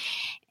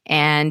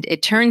 And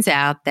it turns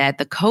out that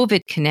the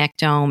COVID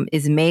connectome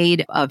is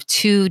made of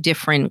two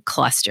different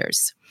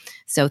clusters.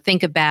 So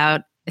think of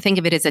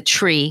it as a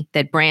tree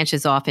that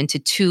branches off into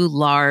two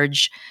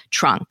large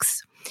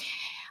trunks.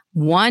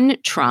 One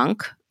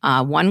trunk,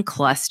 one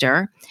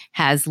cluster,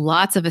 has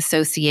lots of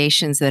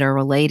associations that are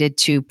related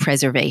to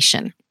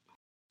preservation.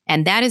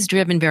 And that is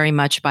driven very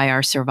much by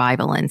our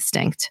survival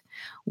instinct.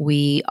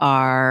 We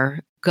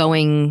are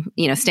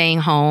staying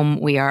home.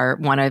 We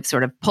want to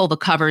sort of pull the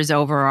covers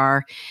over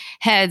our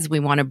heads. We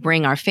want to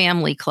bring our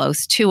family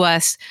close to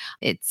us.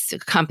 It's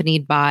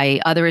accompanied by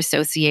other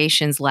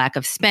associations, lack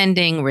of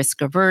spending,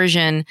 risk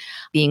aversion,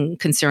 being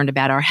concerned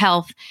about our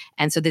health.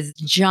 And so this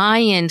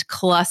giant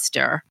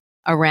cluster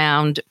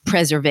around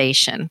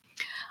preservation.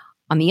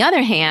 On the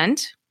other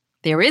hand,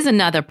 there is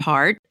another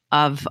part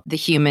of the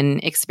human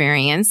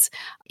experience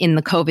in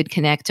the COVID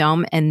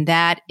connectome, and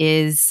that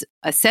is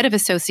a set of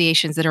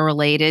associations that are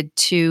related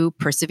to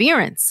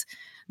perseverance,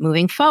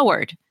 moving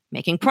forward,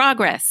 making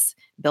progress,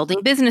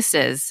 building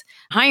businesses,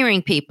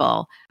 hiring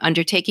people,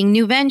 undertaking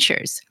new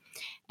ventures.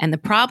 And the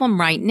problem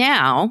right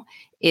now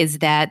is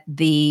that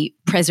the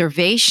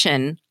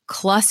preservation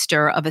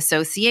cluster of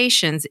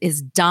associations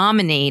is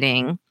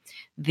dominating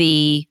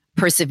the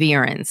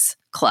perseverance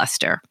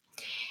cluster.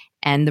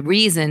 And the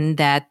reason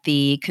that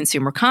the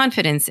consumer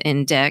confidence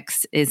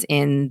index is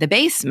in the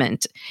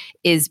basement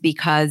is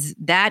because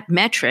that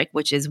metric,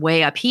 which is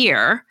way up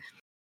here,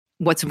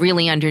 what's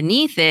really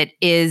underneath it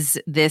is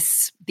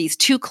these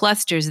two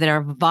clusters that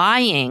are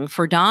vying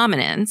for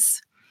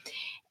dominance.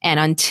 And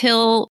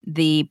until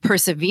the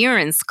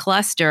perseverance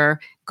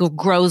cluster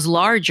grows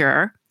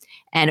larger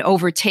and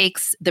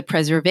overtakes the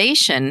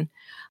preservation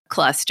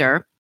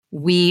cluster,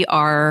 we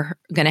are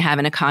going to have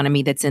an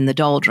economy that's in the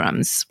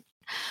doldrums.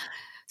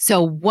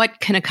 So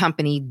what can a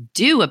company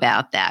do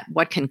about that?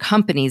 What can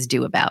companies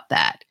do about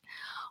that?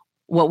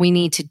 What we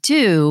need to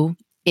do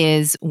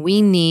is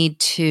we need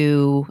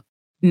to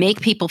make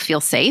people feel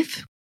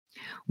safe.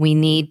 We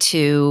need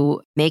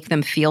to make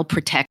them feel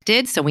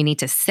protected. So we need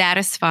to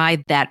satisfy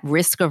that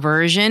risk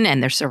aversion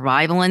and their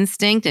survival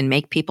instinct and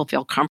make people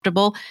feel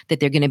comfortable that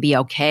they're going to be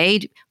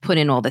okay. Put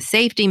in all the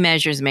safety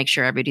measures, make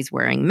sure everybody's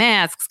wearing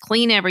masks,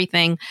 clean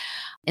everything,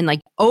 and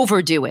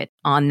overdo it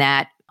on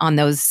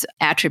those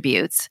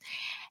attributes.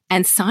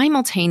 And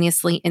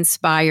simultaneously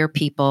inspire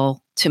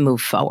people to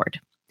move forward.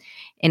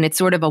 And it's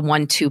sort of a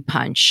 1-2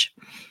 punch.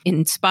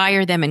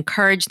 Inspire them,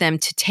 encourage them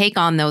to take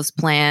on those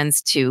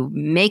plans, to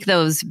make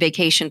those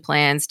vacation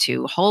plans,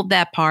 to hold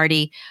that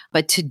party,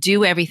 but to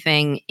do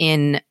everything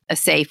in a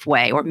safe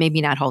way, or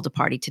maybe not hold a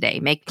party today,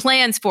 make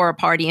plans for a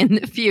party in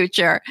the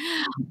future.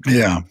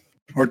 Yeah.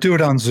 Or do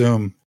it on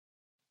Zoom.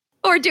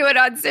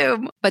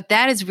 But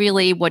that is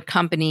really what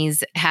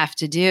companies have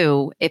to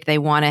do if they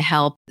want to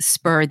help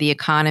spur the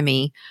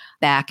economy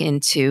back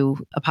into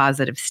a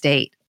positive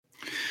state.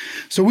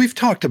 So we've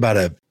talked about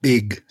a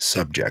big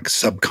subject,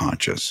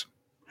 subconscious.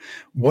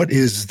 What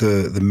is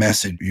the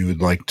message you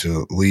would like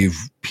to leave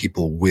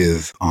people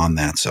with on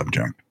that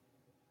subject?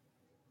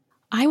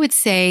 I would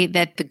say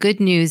that the good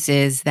news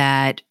is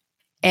that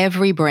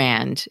every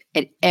brand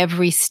at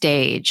every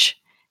stage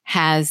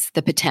has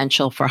the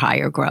potential for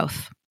higher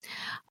growth.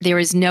 There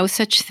is no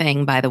such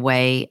thing, by the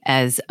way,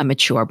 as a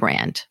mature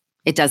brand.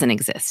 It doesn't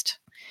exist.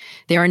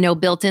 There are no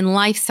built-in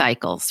life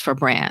cycles for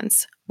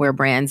brands where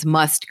brands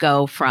must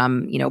go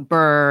from,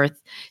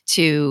 birth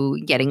to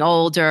getting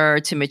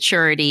older to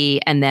maturity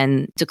and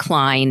then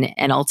decline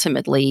and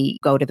ultimately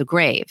go to the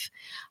grave.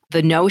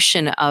 The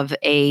notion of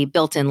a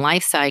built-in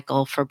life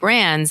cycle for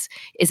brands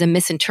is a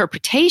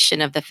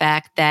misinterpretation of the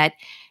fact that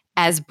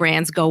as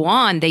brands go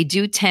on, they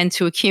do tend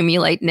to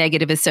accumulate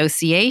negative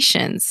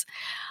associations.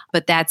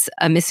 But that's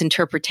a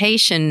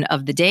misinterpretation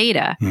of the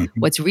data. Mm-hmm.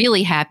 What's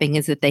really happening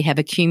is that they have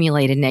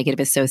accumulated negative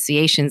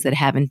associations that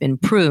haven't been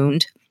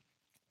pruned,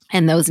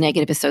 and those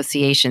negative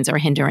associations are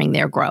hindering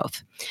their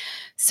growth.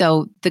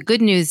 So the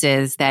good news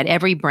is that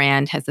every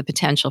brand has the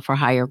potential for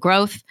higher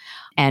growth,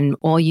 and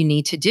all you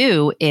need to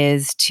do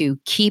is to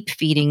keep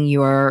feeding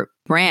your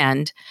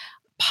brand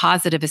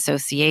positive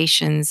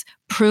associations,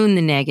 prune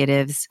the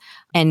negatives,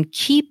 and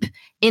keep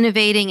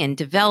innovating and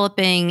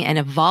developing and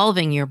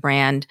evolving your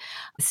brand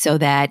so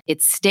that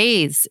it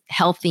stays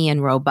healthy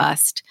and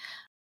robust.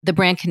 The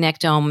Brand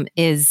Connectome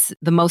is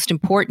the most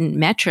important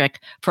metric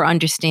for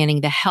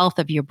understanding the health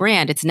of your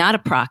brand. It's not a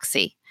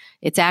proxy.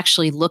 It's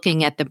actually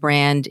looking at the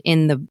brand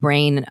in the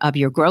brain of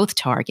your growth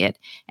target,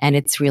 and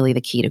it's really the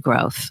key to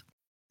growth.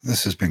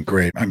 This has been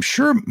great. I'm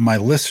sure my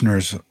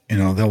listeners,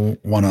 they'll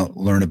want to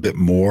learn a bit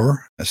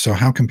more. So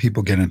how can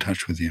people get in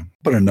touch with you?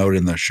 Put a note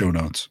in the show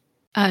notes.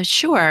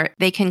 Sure.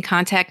 They can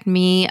contact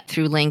me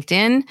through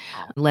LinkedIn,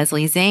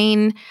 Leslie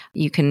Zane.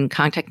 You can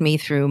contact me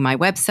through my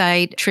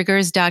website,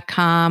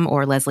 triggers.com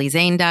or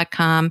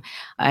lesliezane.com.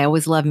 I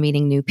always love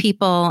meeting new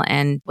people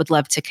and would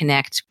love to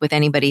connect with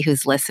anybody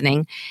who's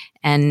listening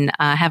and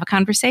have a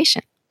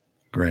conversation.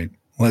 Great.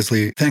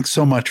 Leslie, thanks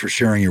so much for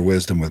sharing your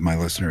wisdom with my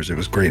listeners. It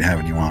was great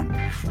having you on.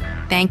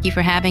 Thank you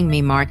for having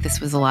me, Mark. This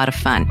was a lot of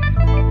fun.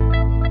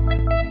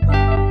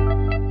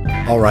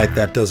 All right,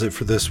 that does it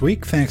for this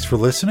week. Thanks for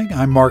listening.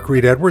 I'm Mark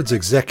Reed Edwards,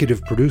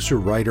 executive producer,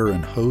 writer,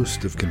 and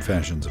host of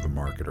Confessions of a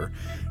Marketer.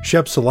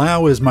 Shep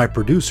Salau is my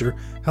producer,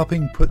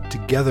 helping put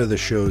together the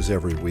shows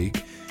every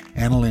week.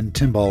 Annalyn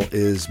Timball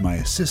is my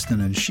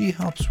assistant, and she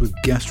helps with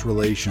guest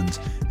relations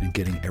and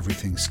getting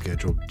everything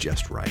scheduled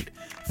just right.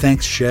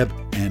 Thanks, Shep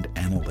and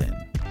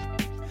Annalyn.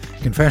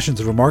 Confessions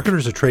of a Marketer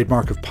is a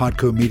trademark of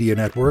Podco Media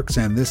Networks,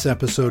 and this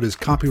episode is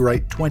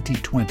copyright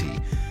 2020.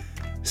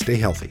 Stay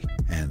healthy,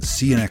 and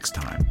see you next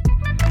time.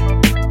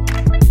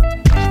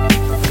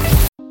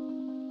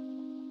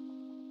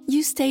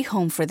 You stay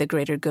home for the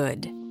greater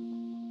good.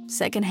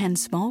 Secondhand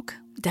smoke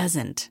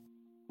doesn't.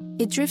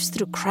 It drifts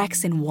through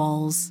cracks in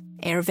walls,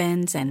 air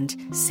vents,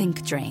 and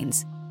sink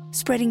drains,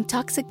 spreading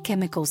toxic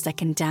chemicals that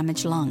can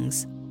damage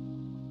lungs.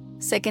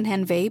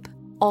 Secondhand vape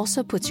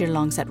also puts your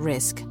lungs at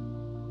risk,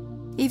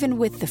 even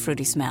with the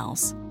fruity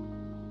smells.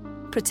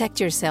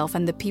 Protect yourself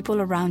and the people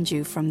around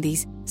you from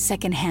these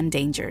secondhand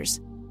dangers.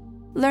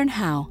 Learn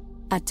how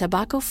at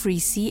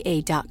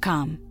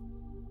tobaccofreeca.com.